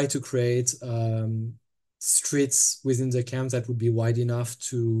try to create streets within the camp that would be wide enough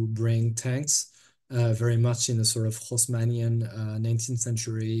to bring tanks. Very much in a sort of Haussmannian 19th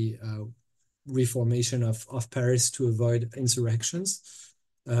century reformation of Paris to avoid insurrections.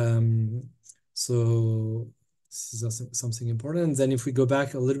 So this is something important. And then if we go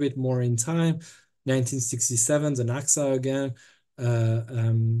back a little bit more in time, 1967, the Nakba again,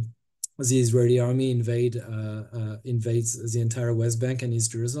 the Israeli army invades the entire West Bank and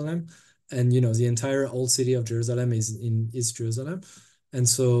East Jerusalem. And, the entire old city of Jerusalem is in East Jerusalem. And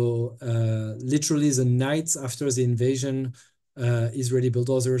so literally the night after the invasion, Israeli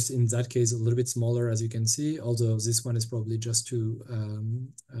bulldozers, in that case, a little bit smaller, as you can see, although this one is probably just to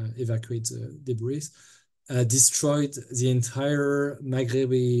evacuate the debris, destroyed the entire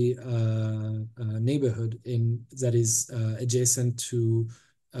Maghrebi neighborhood that is adjacent to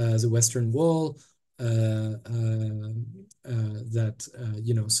the Western Wall, that,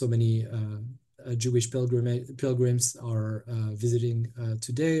 so many Jewish pilgrims are visiting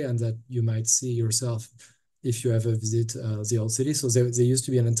today, and that you might see yourself if you ever visit the old city. So there used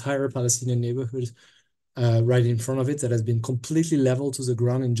to be an entire Palestinian neighborhood right in front of it that has been completely leveled to the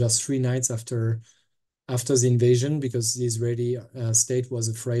ground in just 3 nights after the invasion, because the Israeli state was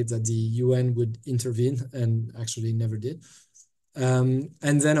afraid that the UN would intervene, and actually never did. And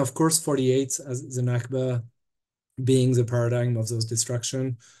then, of course, 48 as the Nakba being the paradigm of those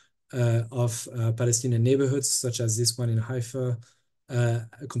destruction of Palestinian neighborhoods, such as this one in Haifa,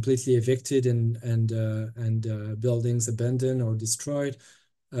 completely evicted and buildings abandoned or destroyed,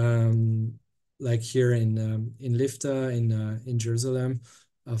 like here in Lifta in Jerusalem,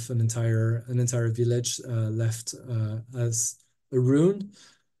 an entire village left as a ruin.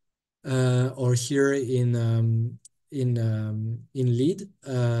 Or here in Lead,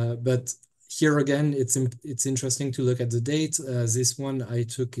 but here again, it's interesting to look at the date. This one I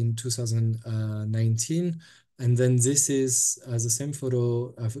took in 2019, and then this is the same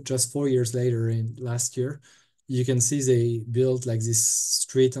photo just 4 years later in last year. You can see they built like this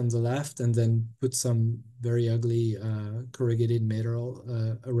street on the left and then put some very ugly corrugated metal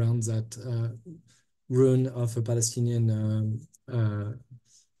around that ruin of a Palestinian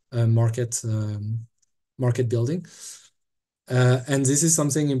market building. And this is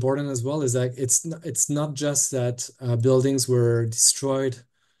something important as well, is that it's not just that buildings were destroyed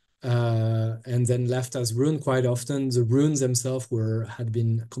and then left as ruin. Quite often the ruins themselves had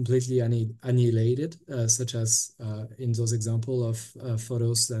been completely annihilated, such as in those examples of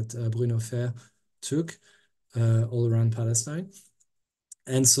photos that Bruno Fer took all around Palestine.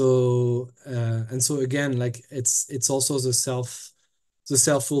 And so again, like it's also the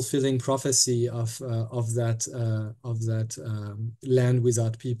self-fulfilling prophecy of that land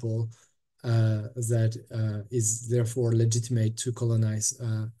without people that is therefore legitimate to colonize.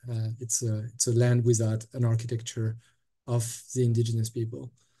 It's a land without an architecture of the indigenous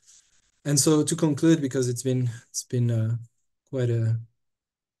people. And so to conclude, because it's been quite a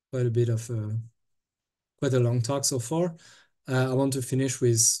bit of quite a long talk so far, I want to finish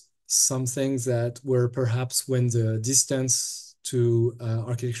with some things that were perhaps when the distance to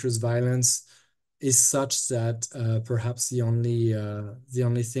architecture's violence is such that perhaps the only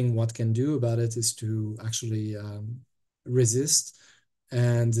thing one can do about it is to actually resist.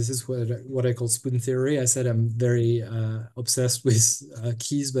 And this is what I call spoon theory. I said I'm very obsessed with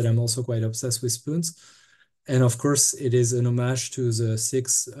keys, but I'm also quite obsessed with spoons. And of course, it is an homage to the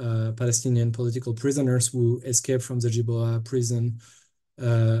 6 Palestinian political prisoners who escaped from the Gilboa prison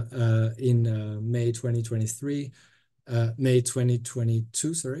in May 2023. May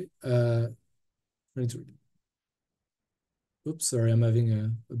 2022, sorry. 22. Oops, sorry, I'm having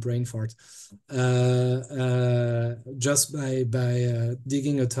a brain fart. Just by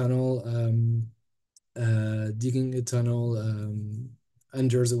digging a tunnel,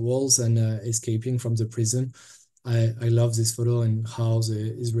 under the walls and escaping from the prison. I love this photo and how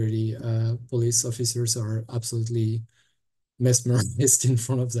the Israeli police officers are absolutely mesmerized in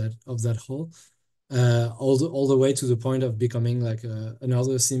front of that hole. All the way to the point of becoming like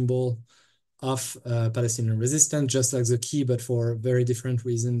another symbol of Palestinian resistance, just like the key, but for very different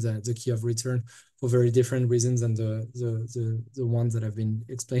reasons. The key of return for very different reasons than the ones that I've been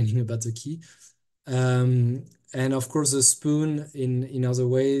explaining about the key. And of course, the spoon in other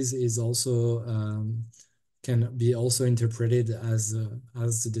ways is also can be also interpreted as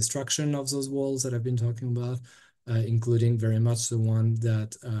the destruction of those walls that I've been talking about, including very much the one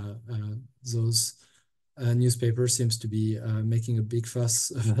that those newspaper seems to be making a big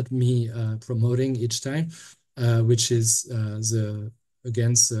fuss about me promoting each time, which is in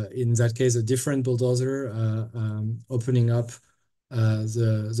that case a different bulldozer opening up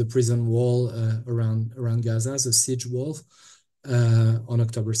the prison wall around Gaza, the siege wall, on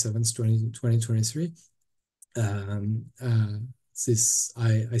October 7th, 2023.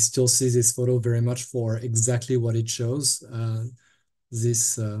 I still see this photo very much for exactly what it shows.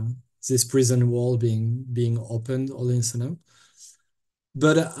 This prison wall being opened all in a sudden.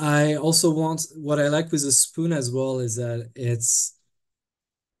 But I also what I like with the spoon as well is that it's,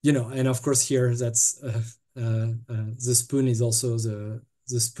 and of course here that's the spoon is also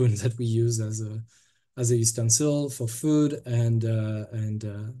the spoon that we use as a utensil for food, and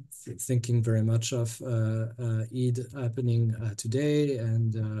thinking very much of Eid happening today,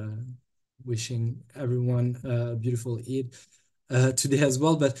 and wishing everyone a beautiful Eid today as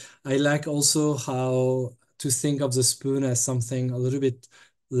well. But I like also how to think of the spoon as something a little bit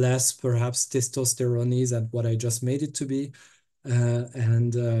less perhaps testosterone than what I just made it to be,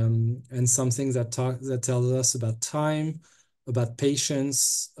 and something that tells us about time, about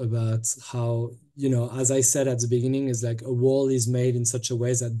patience, about how, as I said at the beginning, is like a wall is made in such a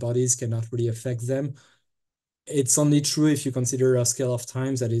way that bodies cannot really affect them. It's only true if you consider a scale of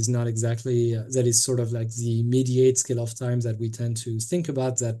times that is not exactly, that is sort of like the mediate scale of times that we tend to think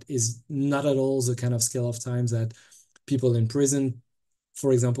about, that is not at all the kind of scale of times that people in prison,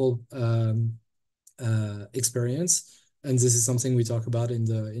 for example, experience. And this is something we talk about in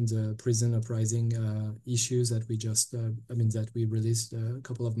the prison uprising issues that we just, that we released a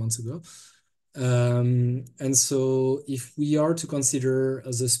couple of months ago. And so if we are to consider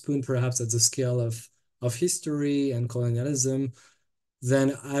the spoon perhaps at the scale of history and colonialism,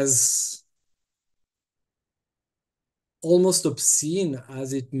 then as almost obscene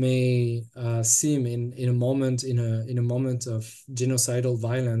as it may seem in a moment in a moment of genocidal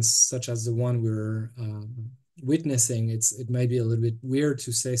violence such as the one we're witnessing. It might be a little bit weird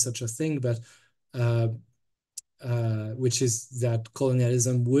to say such a thing, but uh, which is that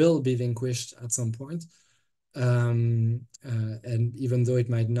colonialism will be vanquished at some point. And even though it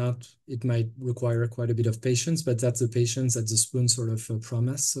might not, it might require quite a bit of patience, but that's the patience that the spoon sort of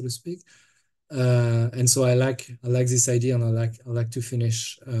promise, so to speak. And so I like this idea, and I like to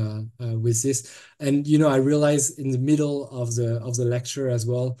finish with this. And I realize in the middle of the lecture as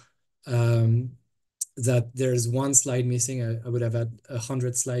well, that there's one slide missing. I would have had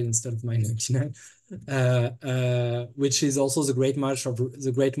 100 slides instead of my 99, which is also the Great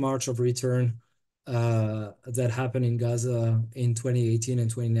March of Return that happened in Gaza in 2018 and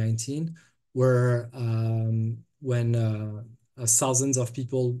 2019, where when thousands of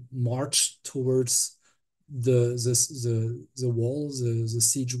people marched towards the wall, the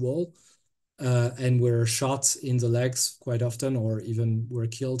siege wall, and were shot in the legs quite often, or even were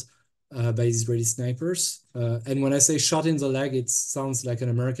killed by Israeli snipers. And when I say shot in the leg, it sounds like an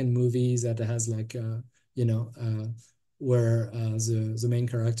American movie that has like, where the main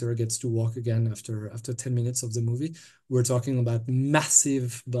character gets to walk again after 10 minutes of the movie. We're talking about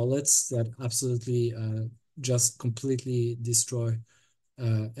massive bullets that absolutely just completely destroy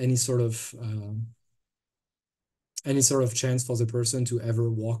any sort of chance for the person to ever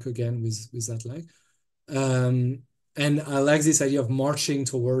walk again with that leg. And I like this idea of marching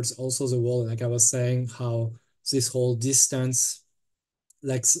towards also the wall. Like I was saying, how this whole distance,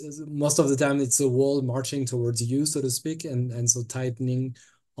 like most of the time it's a wall marching towards you, so to speak, and so tightening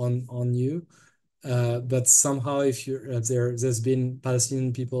on you. But somehow, if you're there's been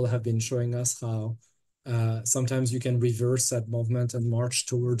Palestinian people have been showing us how sometimes you can reverse that movement and march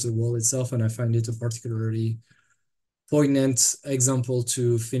towards the wall itself, and I find it a particularly poignant example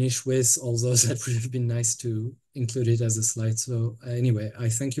to finish with, although that would have been nice to include it as a slide. So anyway, I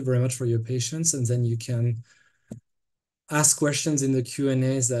thank you very much for your patience, and then you can ask questions in the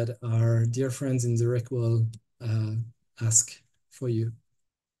Q&As that our dear friends in Zurich will ask for you.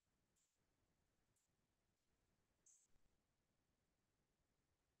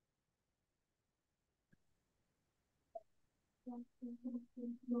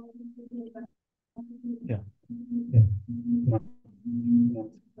 Yeah.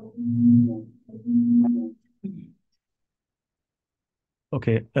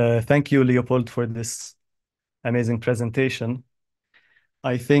 Okay, thank you, Leopold, for this amazing presentation.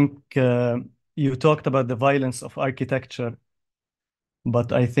 I think you talked about the violence of architecture,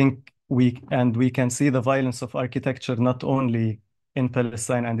 but I think we can see the violence of architecture not only in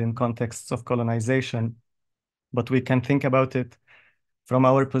Palestine and in contexts of colonization, but we can think about it from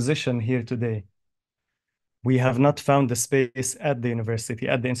our position here today. We have not found the space at the university,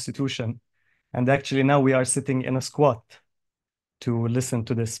 at the institution, and actually now we are sitting in a squat to listen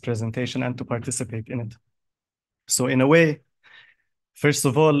to this presentation and to participate in it. So in a way, first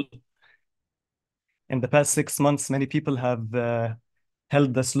of all, in the past 6 months, many people have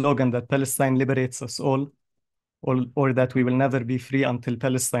held the slogan that Palestine liberates us all, or that we will never be free until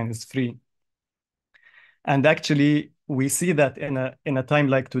Palestine is free. And actually, we see that in a time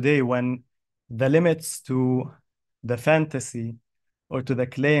like today, when the limits to the fantasy or to the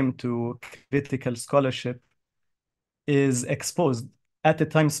claim to critical scholarship is exposed at a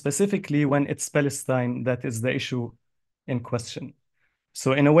time specifically when it's Palestine that is the issue in question.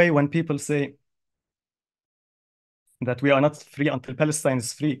 So in a way, when people say that we are not free until Palestine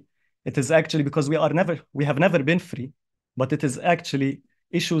is free, it is actually because we have never been free, but it is actually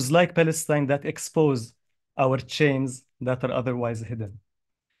issues like Palestine that expose our chains that are otherwise hidden.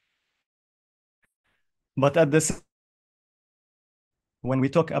 But at this, when we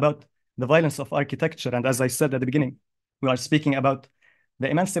talk about the violence of architecture, and as I said at the beginning, we are speaking about the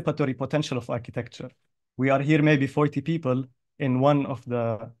emancipatory potential of architecture. We are here maybe 40 people in one of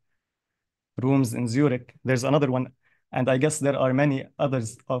the rooms in Zurich. There's another one, and I guess there are many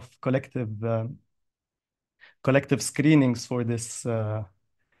others of collective screenings for this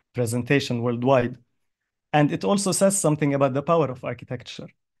presentation worldwide. And it also says something about the power of architecture.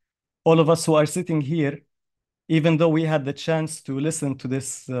 All of us who are sitting here, even though we had the chance to listen to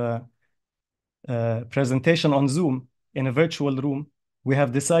this presentation on Zoom in a virtual room, we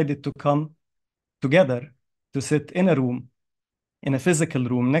have decided to come together to sit in a room, in a physical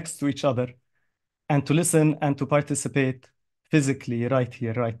room next to each other, and to listen and to participate physically right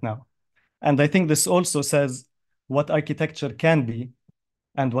here, right now. And I think this also says what architecture can be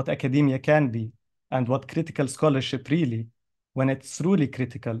and what academia can be and what critical scholarship really, when it's truly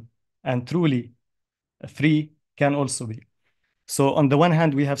critical and truly free, can also be. So on the one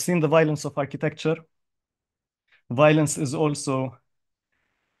hand, we have seen the violence of architecture. Violence is also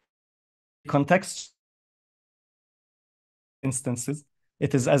context instances.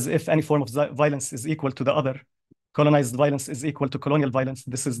 It is as if any form of violence is equal to the other. Colonized violence is equal to colonial violence.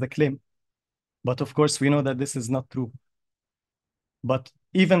 This is the claim. But of course, we know that this is not true. But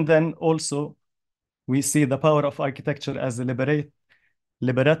even then, also, we see the power of architecture as a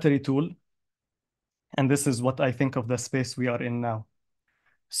liberatory tool. And this is what I think of the space we are in now.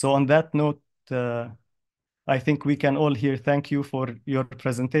 So on that note, I think we can all here thank you for your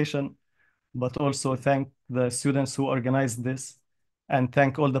presentation, but also thank the students who organized this, and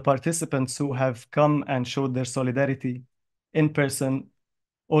thank all the participants who have come and showed their solidarity in person,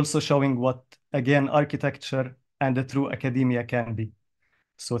 also showing what, again, architecture and the true academia can be.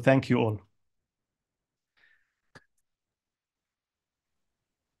 So thank you all.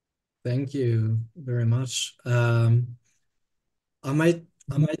 Thank you very much. I might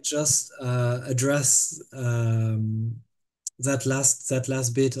just address that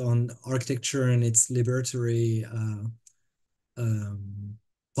last bit on architecture and its liberatory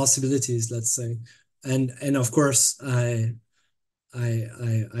possibilities, let's say. And of course, I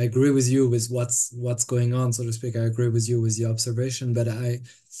agree with you with what's going on, so to speak. I agree with you with the observation, but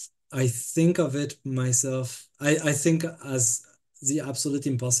I think of it myself. I think as the absolute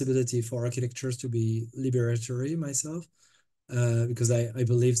impossibility for architectures to be liberatory myself, because I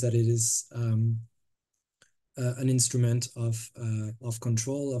believe that it is an instrument of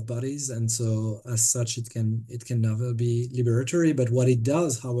control of bodies, and so as such it can never be liberatory. But what it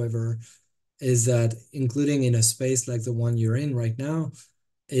does, however, is that including in a space like the one you're in right now,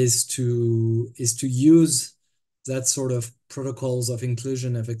 is to use that sort of protocols of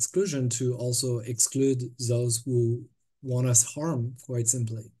inclusion of exclusion to also exclude those who want us harm, quite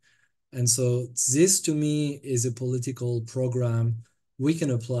simply. And so this to me is a political program we can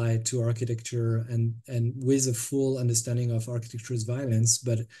apply to architecture, and with a full understanding of architecture's violence,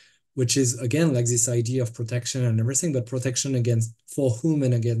 but which is again like this idea of protection and everything, but protection against for whom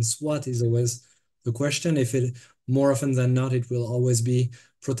and against what is always the question. If it more often than not, it will always be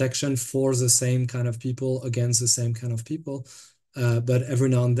protection for the same kind of people against the same kind of people. But every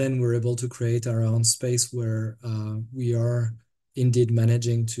now and then we're able to create our own space where we are indeed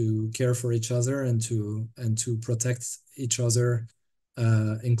managing to care for each other and to protect each other,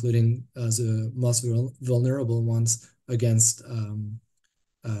 including the most vulnerable ones, against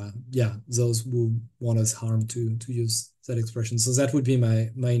those who want us harm, to use that expression. So that would be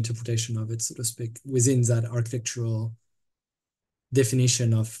my interpretation of it, so to speak, within that architectural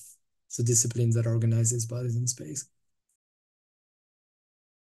definition of the discipline that organizes bodies in space.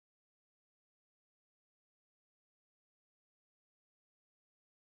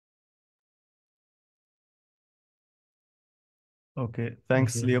 Okay,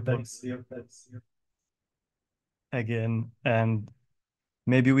 thanks, Leopold, again. And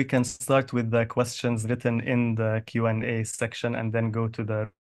maybe we can start with the questions written in the Q&A section and then go to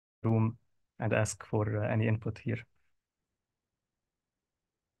the room and ask for any input here.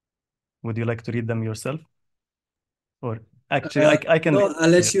 Would you like to read them yourself? Or actually, I can. No, I'll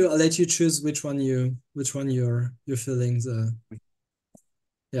let you choose which one you're feeling.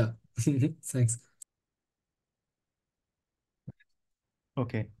 Yeah, thanks.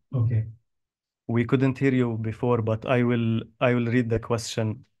 Okay. Okay. We couldn't hear you before, but I will read the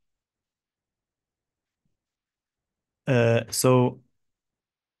question. So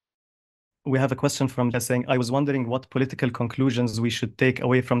we have a question from saying, I was wondering what political conclusions we should take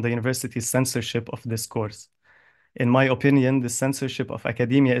away from the university's censorship of this course. In my opinion, the censorship of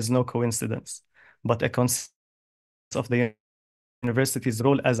academia is no coincidence, but a consequence of the university's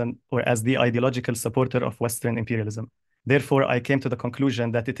role as the ideological supporter of Western imperialism. Therefore, I came to the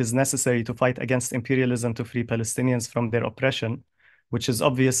conclusion that it is necessary to fight against imperialism to free Palestinians from their oppression, which is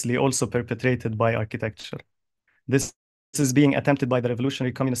obviously also perpetrated by architecture. This is being attempted by the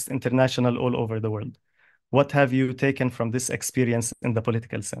Revolutionary Communist International all over the world. What have you taken from this experience in the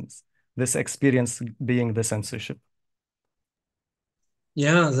political sense? This experience being the censorship.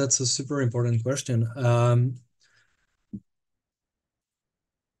 Yeah, that's a super important question.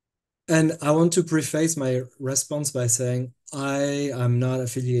 And I want to preface my response by saying I am not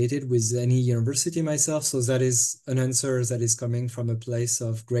affiliated with any university myself. So that is an answer that is coming from a place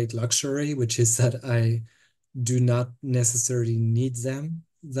of great luxury, which is that I do not necessarily need them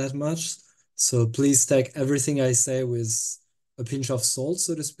that much. So please take everything I say with a pinch of salt,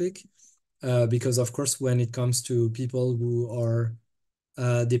 so to speak. Because of course, when it comes to people who are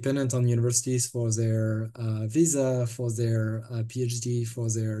dependent on universities for their visa, for their PhD, for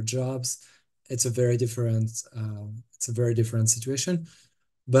their jobs, it's a very different situation.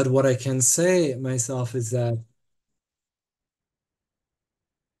 But what I can say myself is that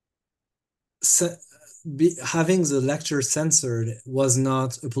having the lecture censored was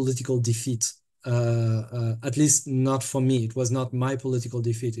not a political defeat. At least not for me. It was not my political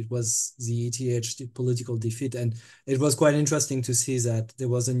defeat. It was the ETH political defeat. And it was quite interesting to see that there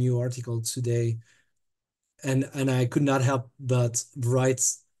was a new article today, and I could not help but write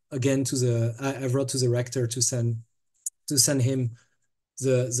again to I wrote to the rector to send him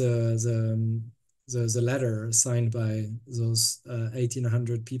the the the the letter signed by those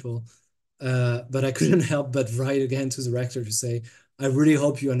 1,800 people. But I couldn't help but write again to the rector to say, I really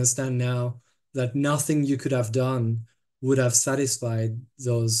hope you understand now that nothing you could have done would have satisfied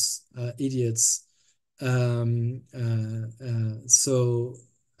those idiots. Um, uh, uh, so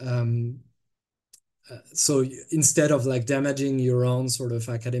um, so instead of like damaging your own sort of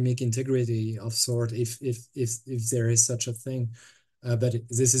academic integrity of sort, if there is such a thing, but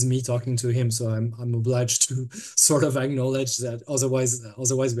this is me talking to him, so I'm obliged to sort of acknowledge that. Otherwise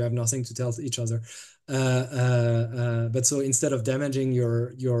we have nothing to tell each other. But so instead of damaging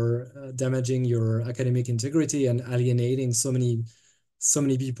your academic integrity and alienating so many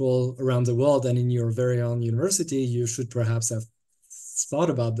people around the world and in your very own university, you should perhaps have thought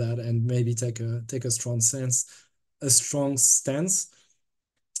about that and maybe take a strong stance.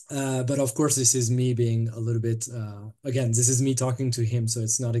 But of course, this is me being a little bit again. This is me talking to him, so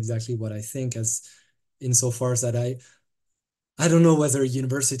it's not exactly what I think. As insofar as that I don't know whether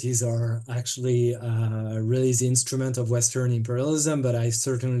universities are actually really the instrument of Western imperialism, but I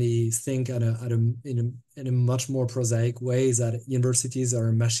certainly think in a much more prosaic way that universities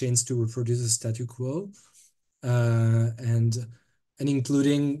are machines to reproduce a statu quo, and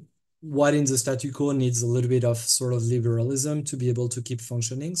including what in the statu quo needs a little bit of sort of liberalism to be able to keep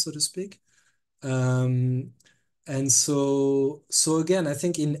functioning, so to speak. Um, and so again, I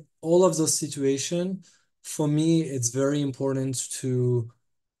think in all of those situations, for me, it's very important to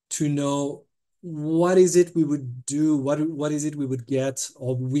know what is it we would do, what is it we would get,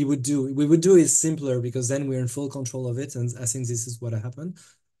 or we would do. We would do is simpler because then we're in full control of it, and I think this is what happened.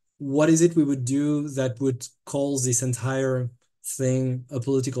 What is it we would do that would call this entire thing a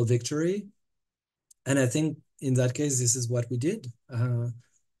political victory? And I think in that case, this is what we did.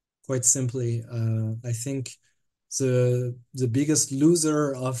 Quite simply, I think the biggest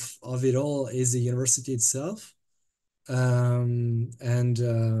loser of it all is the university itself. And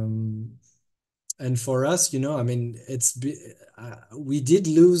for us, I mean, we did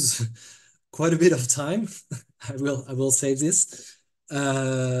lose quite a bit of time. I will say this,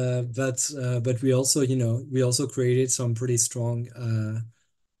 but we also, we also created some pretty strong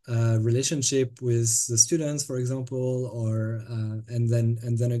relationship with the students, for example, or and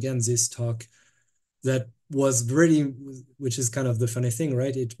then again, this talk that was really, which is kind of the funny thing,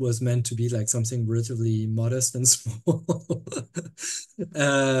 right? It was meant to be like something relatively modest and small,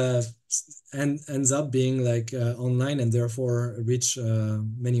 uh, and ends up being like online and therefore reach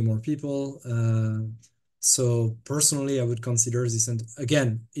many more people. So personally, I would consider this, and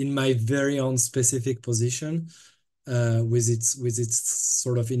again, in my very own specific position, with its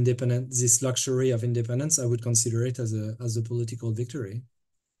sort of independent, this luxury of independence, I would consider it as a political victory.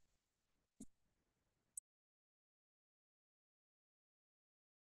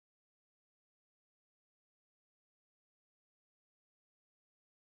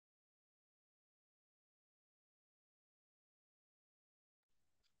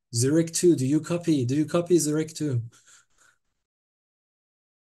 Zurich 2, do you copy? Do you copy Zurich 2?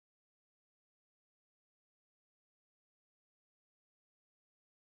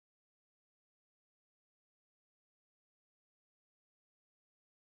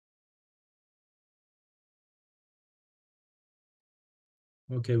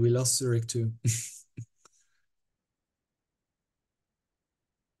 Okay, we lost Zurich 2.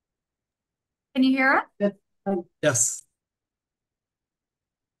 Can you hear us? Yes.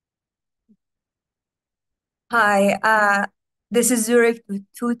 Hi, this is Zurich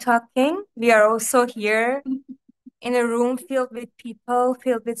 2 talking. We are also here in a room filled with people,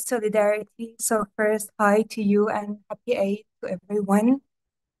 filled with solidarity. So first, hi to you and happy Eid to everyone.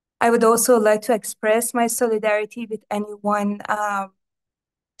 I would also like to express my solidarity with anyone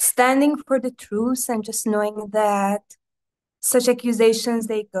standing for the truth and just knowing that such accusations,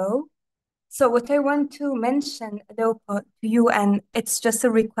 they go. So what I want to mention, Leopold, to you, and it's just a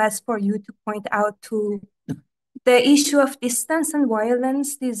request for you to point out to the issue of distance and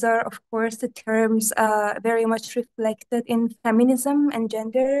violence. These are, of course, the terms very much reflected in feminism and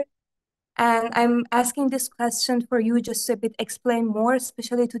gender. And I'm asking this question for you just to a bit explain more,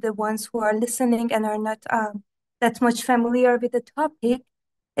 especially to the ones who are listening and are not that much familiar with the topic,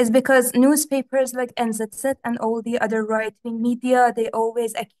 is because newspapers like NZZ and all the other right-wing media, they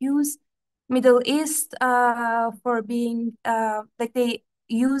always accuse Middle East for being, like they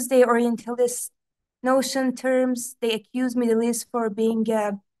use the Orientalist notion terms. They accuse Middle East for being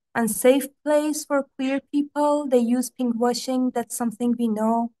an unsafe place for queer people. They use pinkwashing. That's something we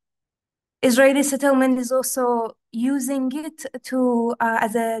know. Israeli settlement is also using it to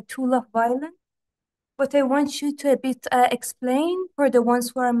as a tool of violence. But I want you to a bit explain for the ones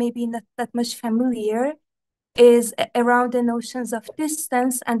who are maybe not that much familiar is around the notions of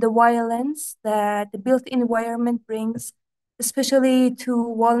distance and the violence that the built environment brings, especially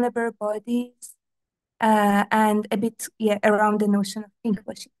to vulnerable bodies, and a bit around the notion of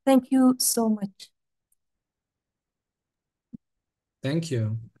pinkwashing. Thank you so much. Thank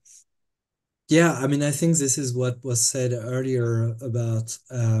you. Yeah, I mean, I think this is what was said earlier about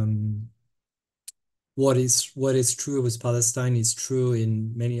what is true with Palestine is true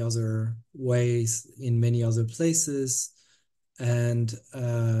in many other ways, in many other places. And,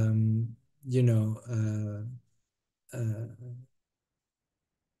 you know,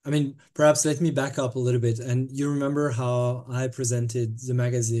 I mean, perhaps let me back up a little bit. And you remember how I presented the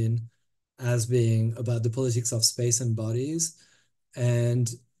magazine as being about the politics of space and bodies. And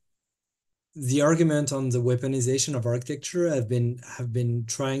the argument on the weaponization of architecture have been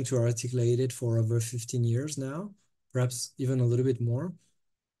trying to articulate it for over 15 years now, perhaps even a little bit more.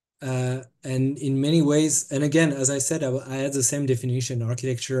 And in many ways, and again, as I said, I had the same definition,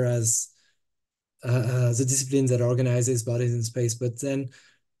 architecture as the discipline that organizes bodies in space. But then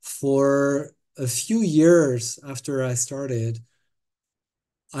for a few years after I started,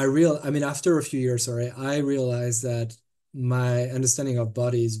 after a few years, sorry, I realized that my understanding of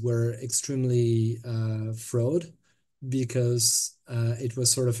bodies were extremely fraud, because it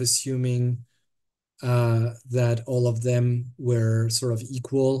was sort of assuming that all of them were sort of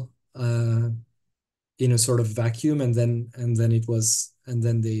equal in a sort of vacuum, and then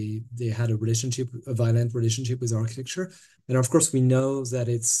they had a violent relationship with architecture. And of course, we know that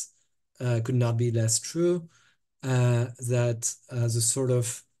it's could not be less true. That the sort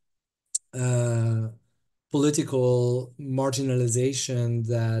of political marginalization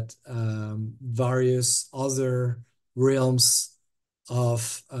that various other realms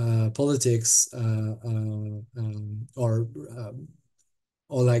of politics or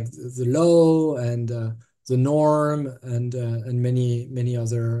like the law and the norm and many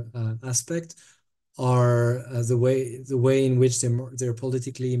other aspects are the way in which they're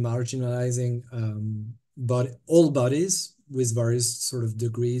politically marginalizing all bodies with various sort of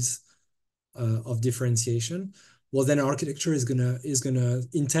degrees of differentiation. Well, then architecture is gonna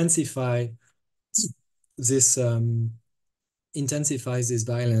intensify this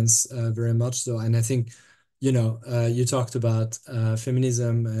violence very much so. And I think, you know, you talked about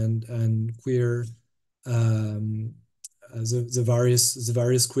feminism and queer the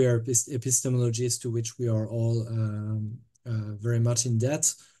various queer epistemologies to which we are all very much in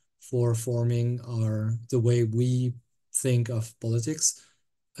debt for forming the way we think of politics.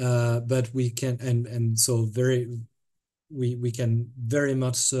 But we can we can very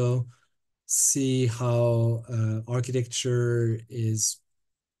much so see how architecture is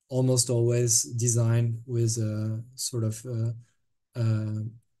almost always designed with a sort of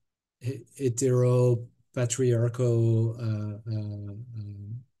hetero patriarchal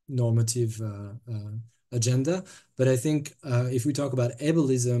normative agenda. But I think if we talk about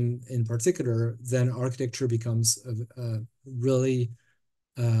ableism in particular, then architecture becomes a really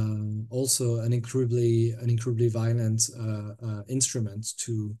also an incredibly violent instrument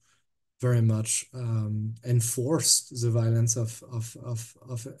to very much enforce the violence of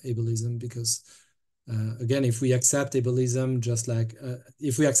ableism, because again, if we accept ableism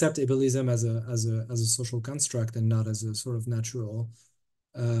as a social construct and not as a sort of natural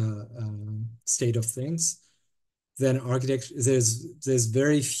state of things, then architecture, there's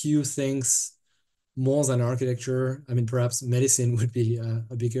very few things more than architecture. I mean, perhaps medicine would be a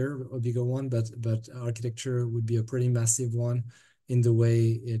bigger one, but architecture would be a pretty massive one in the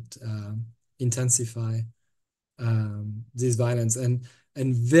way it intensify this violence. And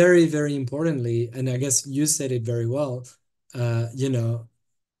very, very importantly, and I guess you said it very well, you know,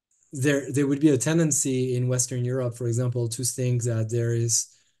 there would be a tendency in Western Europe, for example, to think that there is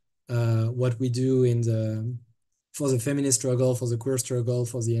what we do for the feminist struggle, for the queer struggle,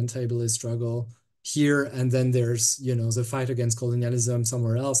 for the anti-ableist struggle here, and then there's, you know, the fight against colonialism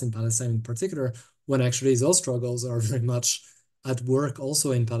somewhere else, in Palestine in particular, when actually those struggles are very much at work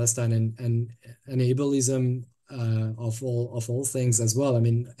also in Palestine, and ableism of all things as well. I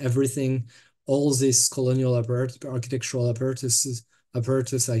mean, everything, all this colonial architectural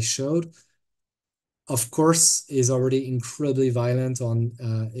apparatus I showed, of course, is already incredibly violent on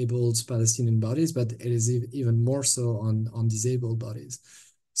abled Palestinian bodies, but it is even more so on disabled bodies.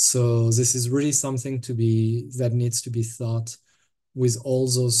 So this is really something that needs to be thought with all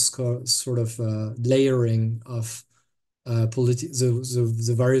those sort of layering of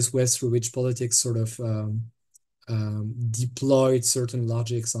the various ways through which politics sort of deployed certain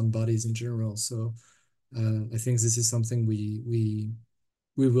logics on bodies in general. So I think this is something we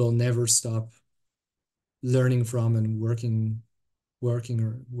will never stop learning from and working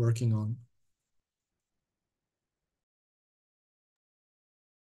on.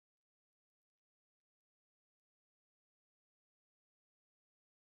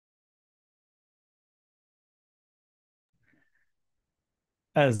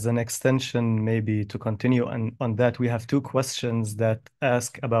 As an extension, maybe to continue on that, we have two questions that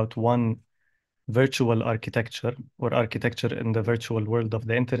ask about one, virtual architecture or architecture in the virtual world of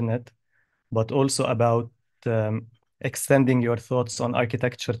the internet, but also about extending your thoughts on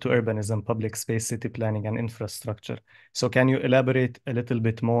architecture to urbanism, public space, city planning, and infrastructure. So can you elaborate a little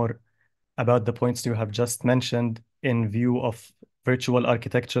bit more about the points you have just mentioned in view of virtual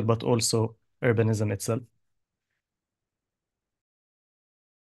architecture, but also urbanism itself?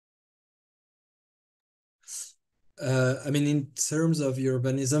 I mean, in terms of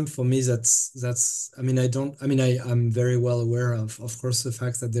urbanism, for me, I mean, I'm very well aware of course, the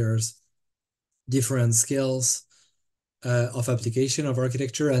fact that there's different scales of application of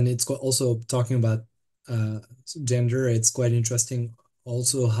architecture, and it's also talking about gender. It's quite interesting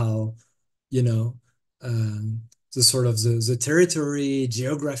also how, you know, um, the sort of the territory,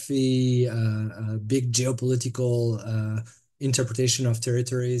 geography, big geopolitical interpretation of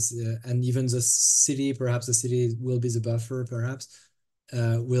territories, and even the city, perhaps the city will be the buffer, perhaps,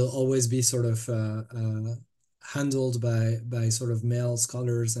 will always be sort of handled by sort of male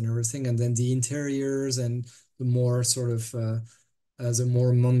scholars and everything. And then the interiors and the more sort of the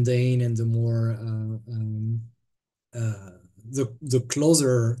more mundane and the more the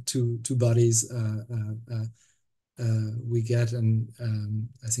closer to bodies we get, and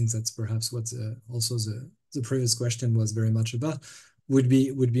I think that's perhaps what also the previous question was very much about, would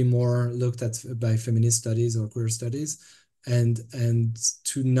be more looked at by feminist studies or queer studies, and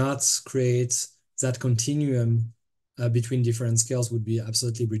to not create that continuum between different scales would be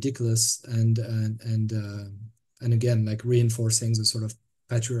absolutely ridiculous, and again, like reinforcing the sort of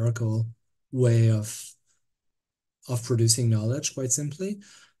patriarchal way of producing knowledge, quite simply.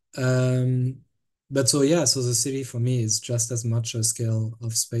 But so yeah, so the city for me is just as much a scale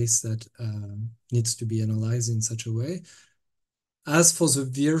of space that needs to be analyzed in such a way. As for the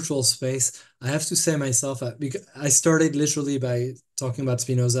virtual space, I have to say myself, because I started literally by talking about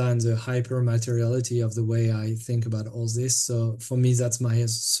Spinoza and the hypermateriality of the way I think about all this. So for me, that's my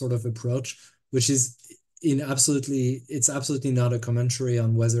sort of approach, which is it's absolutely not a commentary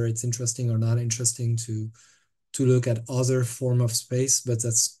on whether it's interesting or not interesting to look at other form of space, but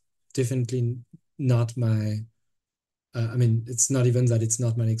that's definitely not my. I mean, it's not even that it's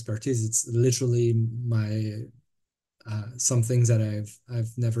not my expertise. It's literally my some things that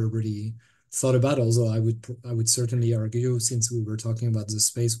I've never really thought about. Although I would certainly argue, since we were talking about the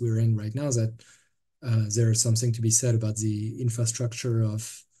space we're in right now, that there's something to be said about the infrastructure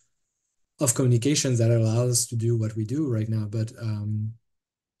of communications that allows us to do what we do right now. But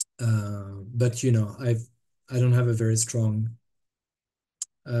you know, I don't have a very strong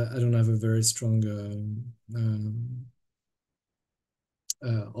I don't have a very strong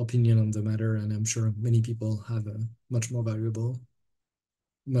opinion on the matter, and I'm sure many people have a much more valuable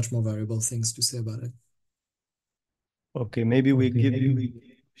things to say about it. Okay, maybe we give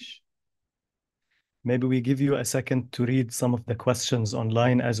you a second to read some of the questions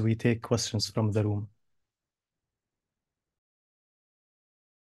online as we take questions from the room.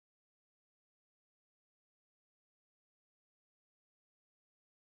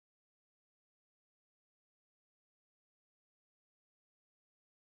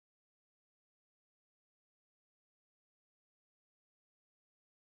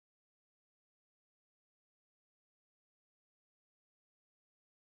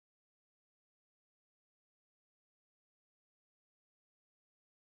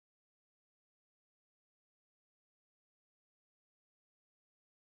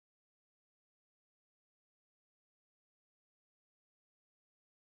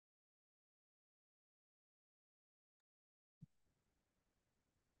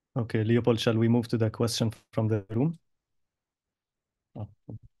 Okay, Leopold, shall we move to the question from the room? Okay.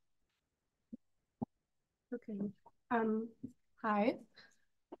 Hi.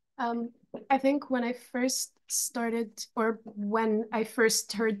 I think when I first started, or when I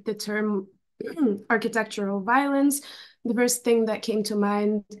first heard the term architectural violence, the first thing that came to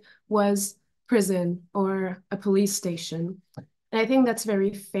mind was prison or a police station. And I think that's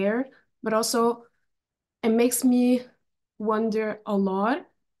very fair, but also it makes me wonder a lot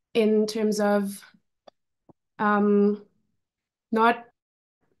in terms of not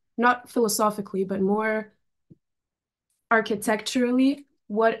philosophically, but more architecturally,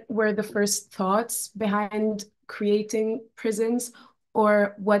 what were the first thoughts behind creating prisons,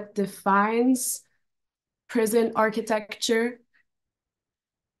 or what defines prison architecture?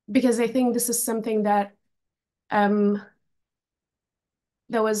 Because I think this is something that that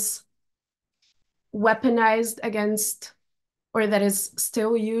was weaponized against, or that is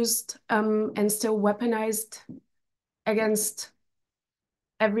still used and still weaponized against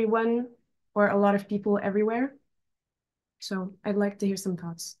everyone or a lot of people everywhere. So I'd like to hear some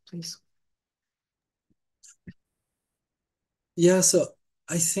thoughts, please. Yeah, so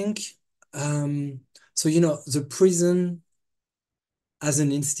I think so the prison as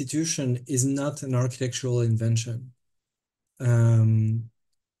an institution is not an architectural invention. The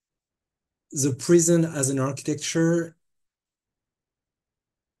prison as an architecture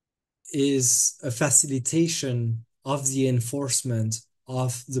is a facilitation of the enforcement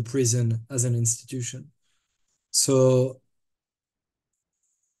of the prison as an institution. So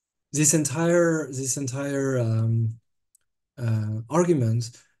this entire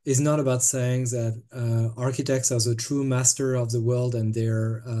argument is not about saying that architects are the true master of the world and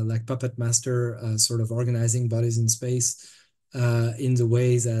they're like puppet master, sort of organizing bodies in space in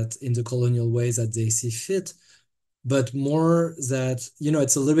the colonial ways that they see fit, but more that,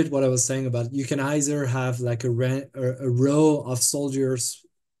 it's a little bit what I was saying about you can either have like a row of soldiers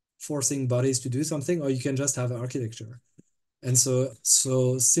forcing bodies to do something, or you can just have architecture. And so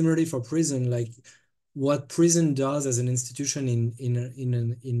similarly for prison, like what prison does as an institution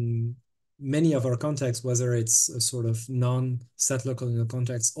in many of our contexts, whether it's a sort of non-settler colonial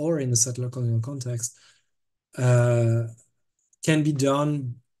context or in the settler colonial context, can be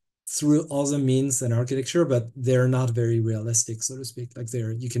done through other means than architecture, but they're not very realistic, so to speak. Like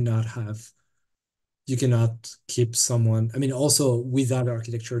you cannot keep someone. I mean, also without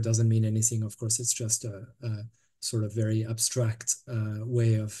architecture doesn't mean anything. Of course, it's just a sort of very abstract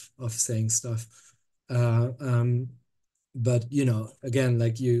way of saying stuff. But again,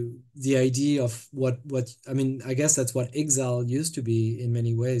 like the idea of what I mean, I guess that's what exile used to be in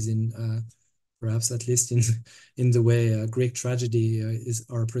many ways, in perhaps at least in the way Greek tragedy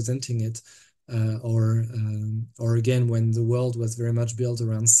are presenting it, or again when the world was very much built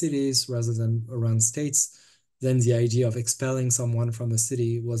around cities rather than around states, then the idea of expelling someone from a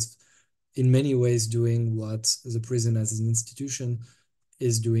city was in many ways doing what the prison as an institution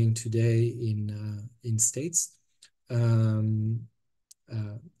is doing today in states.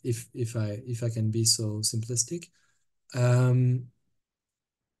 If I can be so simplistic.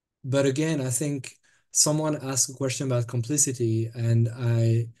 But again, I think someone asked a question about complicity, and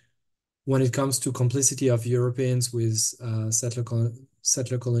when it comes to complicity of Europeans with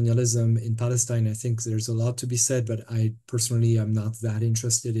settler colonialism in Palestine, I think there's a lot to be said, but I personally am not that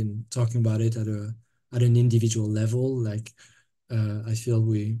interested in talking about it at an individual level. Like, I feel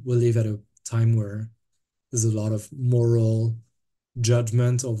we live at a time where there's a lot of moral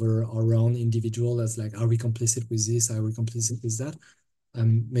judgment over our own individual as like, are we complicit with this? Are we complicit with that?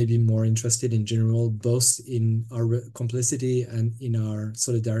 I'm maybe more interested in general, both in our complicity and in our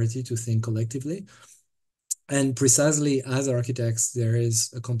solidarity to think collectively. And precisely as architects, there is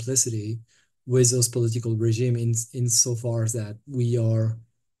a complicity with those political regime in so far that we are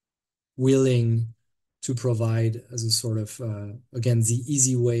willing to provide as a sort of, again, the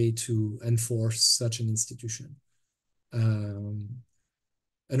easy way to enforce such an institution. An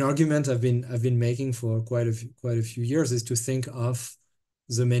argument I've been making for quite a few years is to think of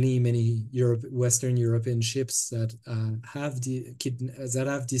the many Western European ships that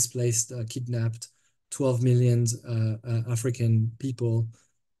have displaced, kidnapped 12 million African people,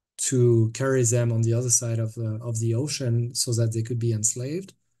 to carry them on the other side of the ocean so that they could be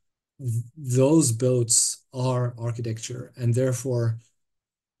enslaved. Those boats are architecture, and therefore,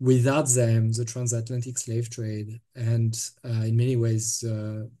 without them, the transatlantic slave trade and in many ways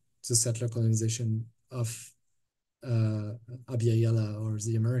the settler colonization of Abya or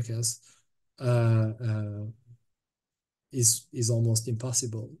the Americas is almost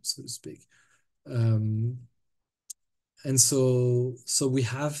impossible, so to speak. And so we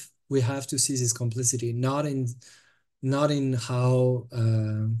have to see this complicity not in not in how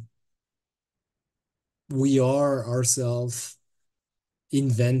we are ourselves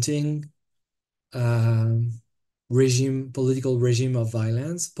inventing political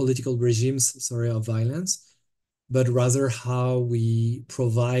regimes, sorry, of violence, but rather how we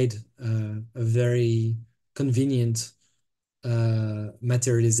provide a very convenient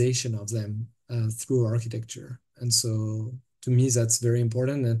materialization of them through architecture. And so to me, that's very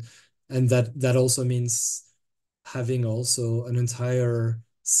important. And that also means having also an entire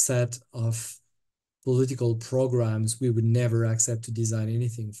set of political programs we would never accept to design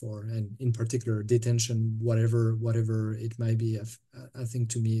anything for, and in particular detention, whatever it might be. I think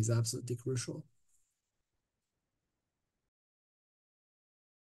to me is absolutely crucial.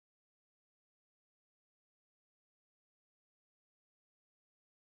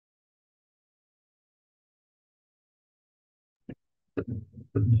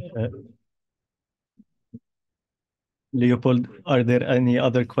 Leopold, are there any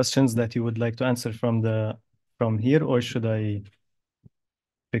other questions that you would like to answer from here, or should I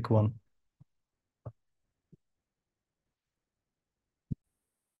pick one?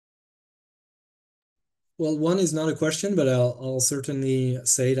 Well, one is not a question, but I'll certainly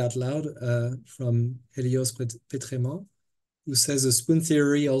say it out loud from Helios Petremont, who says the spoon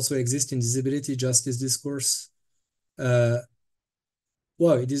theory also exists in disability justice discourse. Wow,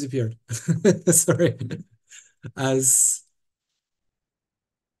 it disappeared. Sorry.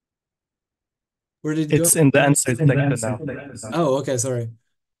 Where did it go? It's in the answer section now. Oh, okay, sorry.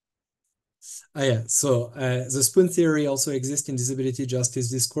 Yeah, so the spoon theory also exists in disability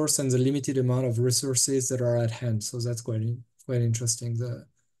justice discourse and the limited amount of resources that are at hand. So that's quite interesting.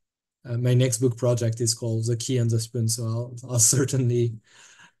 My next book project is called The Key and the Spoon. So I'll certainly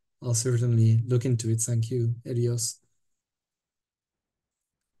look into it. Thank you, Elios.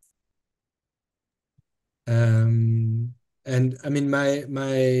 And I mean,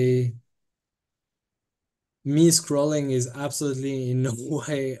 me scrolling is absolutely in no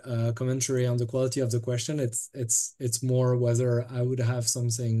way a commentary on the quality of the question. It's more whether I would have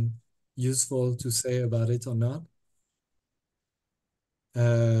something useful to say about it or not.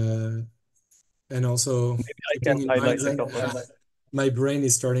 And also maybe I can highlight a couple. My brain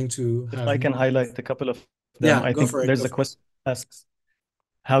is starting to have. If I can highlight a couple of them, Yeah, I think there's a question that asks,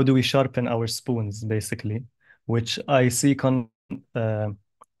 how do we sharpen our spoons, basically, which I see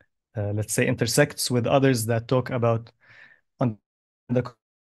let's say intersects with others that talk about on the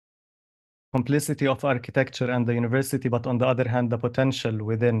complicity of architecture and the university, but on the other hand, the potential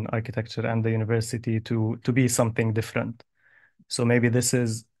within architecture and the university to be something different. So maybe this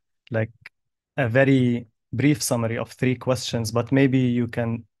is like a very brief summary of 3 questions, but maybe you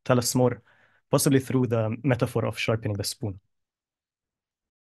can tell us more, possibly through the metaphor of sharpening the spoon.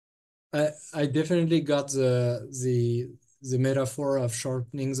 I definitely got the metaphor of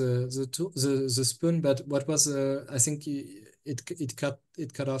sharpening the spoon, but what was I think it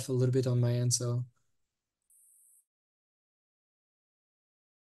cut off a little bit on my end. So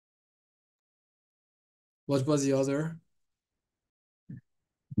what was the other?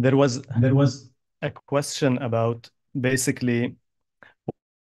 There was a question about basically,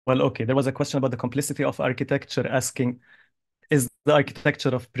 well, okay, there was a question about the complicity of architecture, asking, is the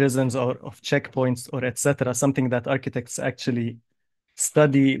architecture of prisons or of checkpoints or etc. something that architects actually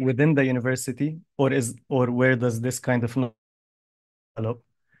study within the university, or where does this kind of develop?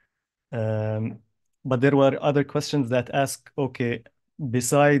 But there were other questions that ask, okay,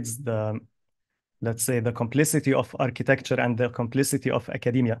 besides let's say the complicity of architecture and the complicity of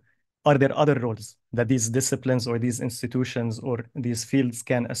academia, are there other roles that these disciplines or these institutions or these fields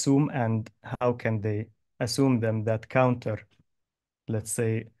can assume, and how can they assume them that counter, let's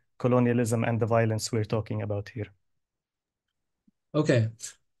say, colonialism and the violence we're talking about here? Okay.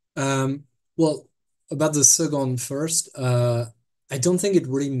 Well, about the second first, I don't think it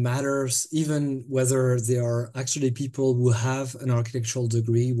really matters even whether there are actually people who have an architectural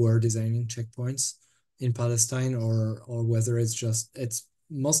degree who are designing checkpoints in Palestine, or whether it's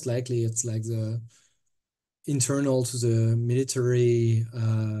most likely it's like the internal to the military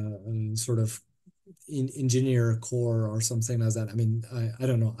sort of engineer core or something like that. I mean, I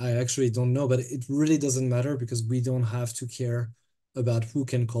don't know. I actually don't know, but it really doesn't matter because we don't have to care about who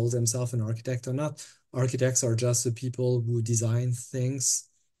can call themselves an architect or not. Architects are just the people who design things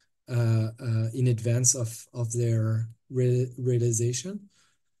in advance of their realization.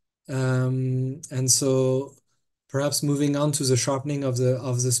 And so perhaps moving on to the sharpening of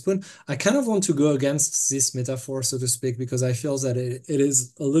the spoon, I kind of want to go against this metaphor, so to speak, because I feel that it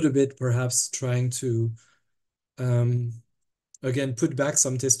is a little bit perhaps trying to again put back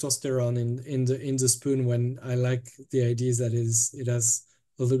some testosterone in the spoon when I like the ideas that it has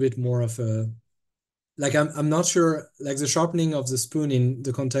a little bit more of a, like I'm not sure, like the sharpening of the spoon in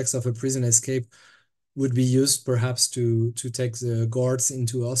the context of a prison escape would be used perhaps to take the guards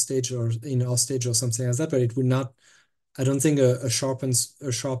into hostage or in hostage or something like that, but it would not. I don't think a sharpened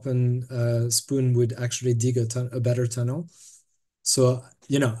spoon would actually dig a better tunnel. So,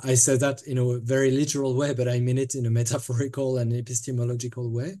 I said that in a very literal way, but I mean it in a metaphorical and epistemological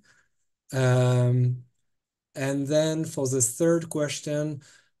way. And then for the third question,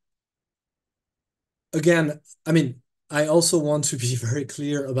 again, I mean, I also want to be very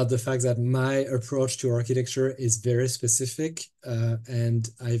clear about the fact that my approach to architecture is very specific, and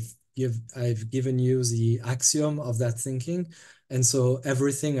I've given you the axiom of that thinking. And so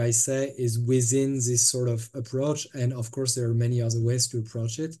everything I say is within this sort of approach. And of course, there are many other ways to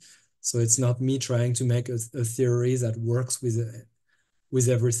approach it. So it's not me trying to make a theory that works with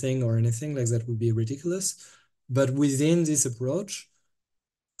everything or anything, like that would be ridiculous. But within this approach,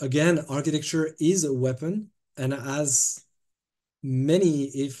 again, architecture is a weapon, and as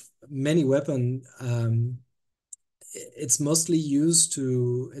many weapon, it's mostly used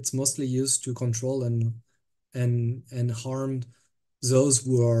to control and harm those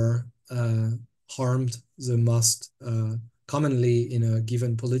who are harmed the most commonly in a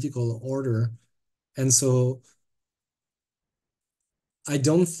given political order. And so I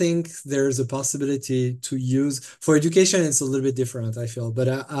don't think there's a possibility to use for education. It's a little bit different, I feel, but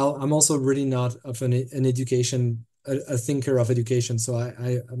I'm also really not of an education, a thinker of education. So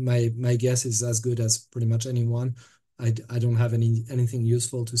my guess is as good as pretty much anyone. I don't have anything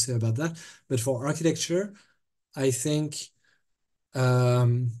useful to say about that. But for architecture, I think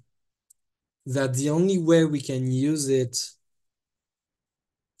that the only way we can use it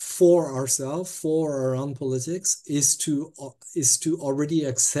for ourselves, for our own politics, is to already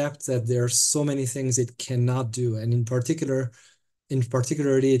accept that there are so many things it cannot do, and in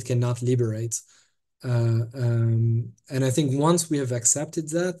particularly, it cannot liberate. And I think once we have accepted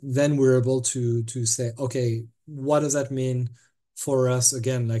that, then we're able to say, okay, what does that mean for us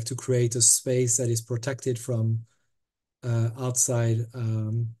again, like to create a space that is protected from outside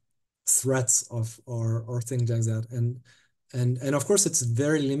threats or things like that. And of course it's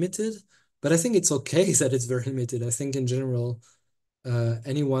very limited, but I think it's okay that it's very limited. I think in general,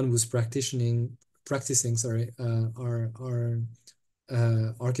 anyone who's practicing our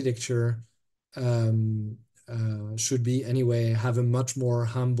architecture should be anyway have a much more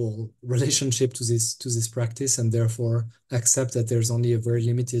humble relationship to this practice, and therefore accept that there's only a very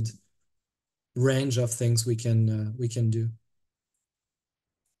limited range of things we can do.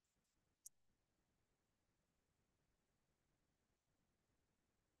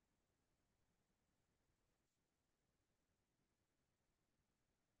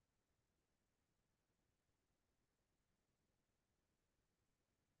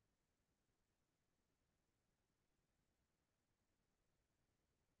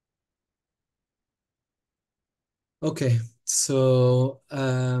 Okay, so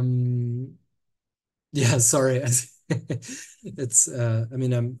yeah, sorry. It's I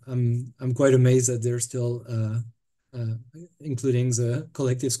mean I'm quite amazed that there's still including the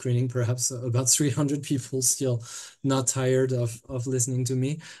collective screening, perhaps about 300 people still not tired of listening to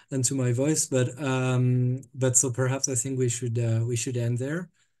me and to my voice, but so perhaps I think we should end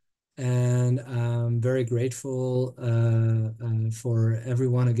there. And I'm very grateful for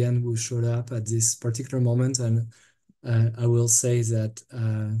everyone again who showed up at this particular moment. And I will say that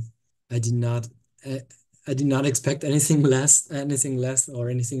I did not expect anything less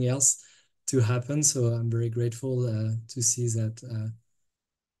or anything else to happen. So I'm very grateful to see that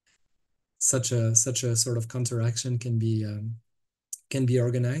such a sort of counteraction can be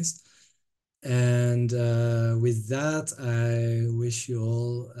organized. And with that, I wish you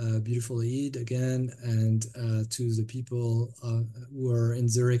all a beautiful Eid again, and to the people who are in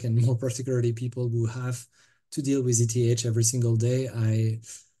Zurich, and more particularly people who have to deal with ETH every single day, I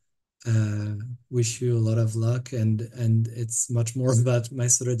wish you a lot of luck, and it's much more about my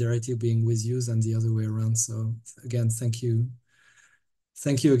solidarity being with you than the other way around. So again, thank you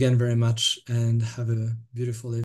again very much, and have a beautiful evening.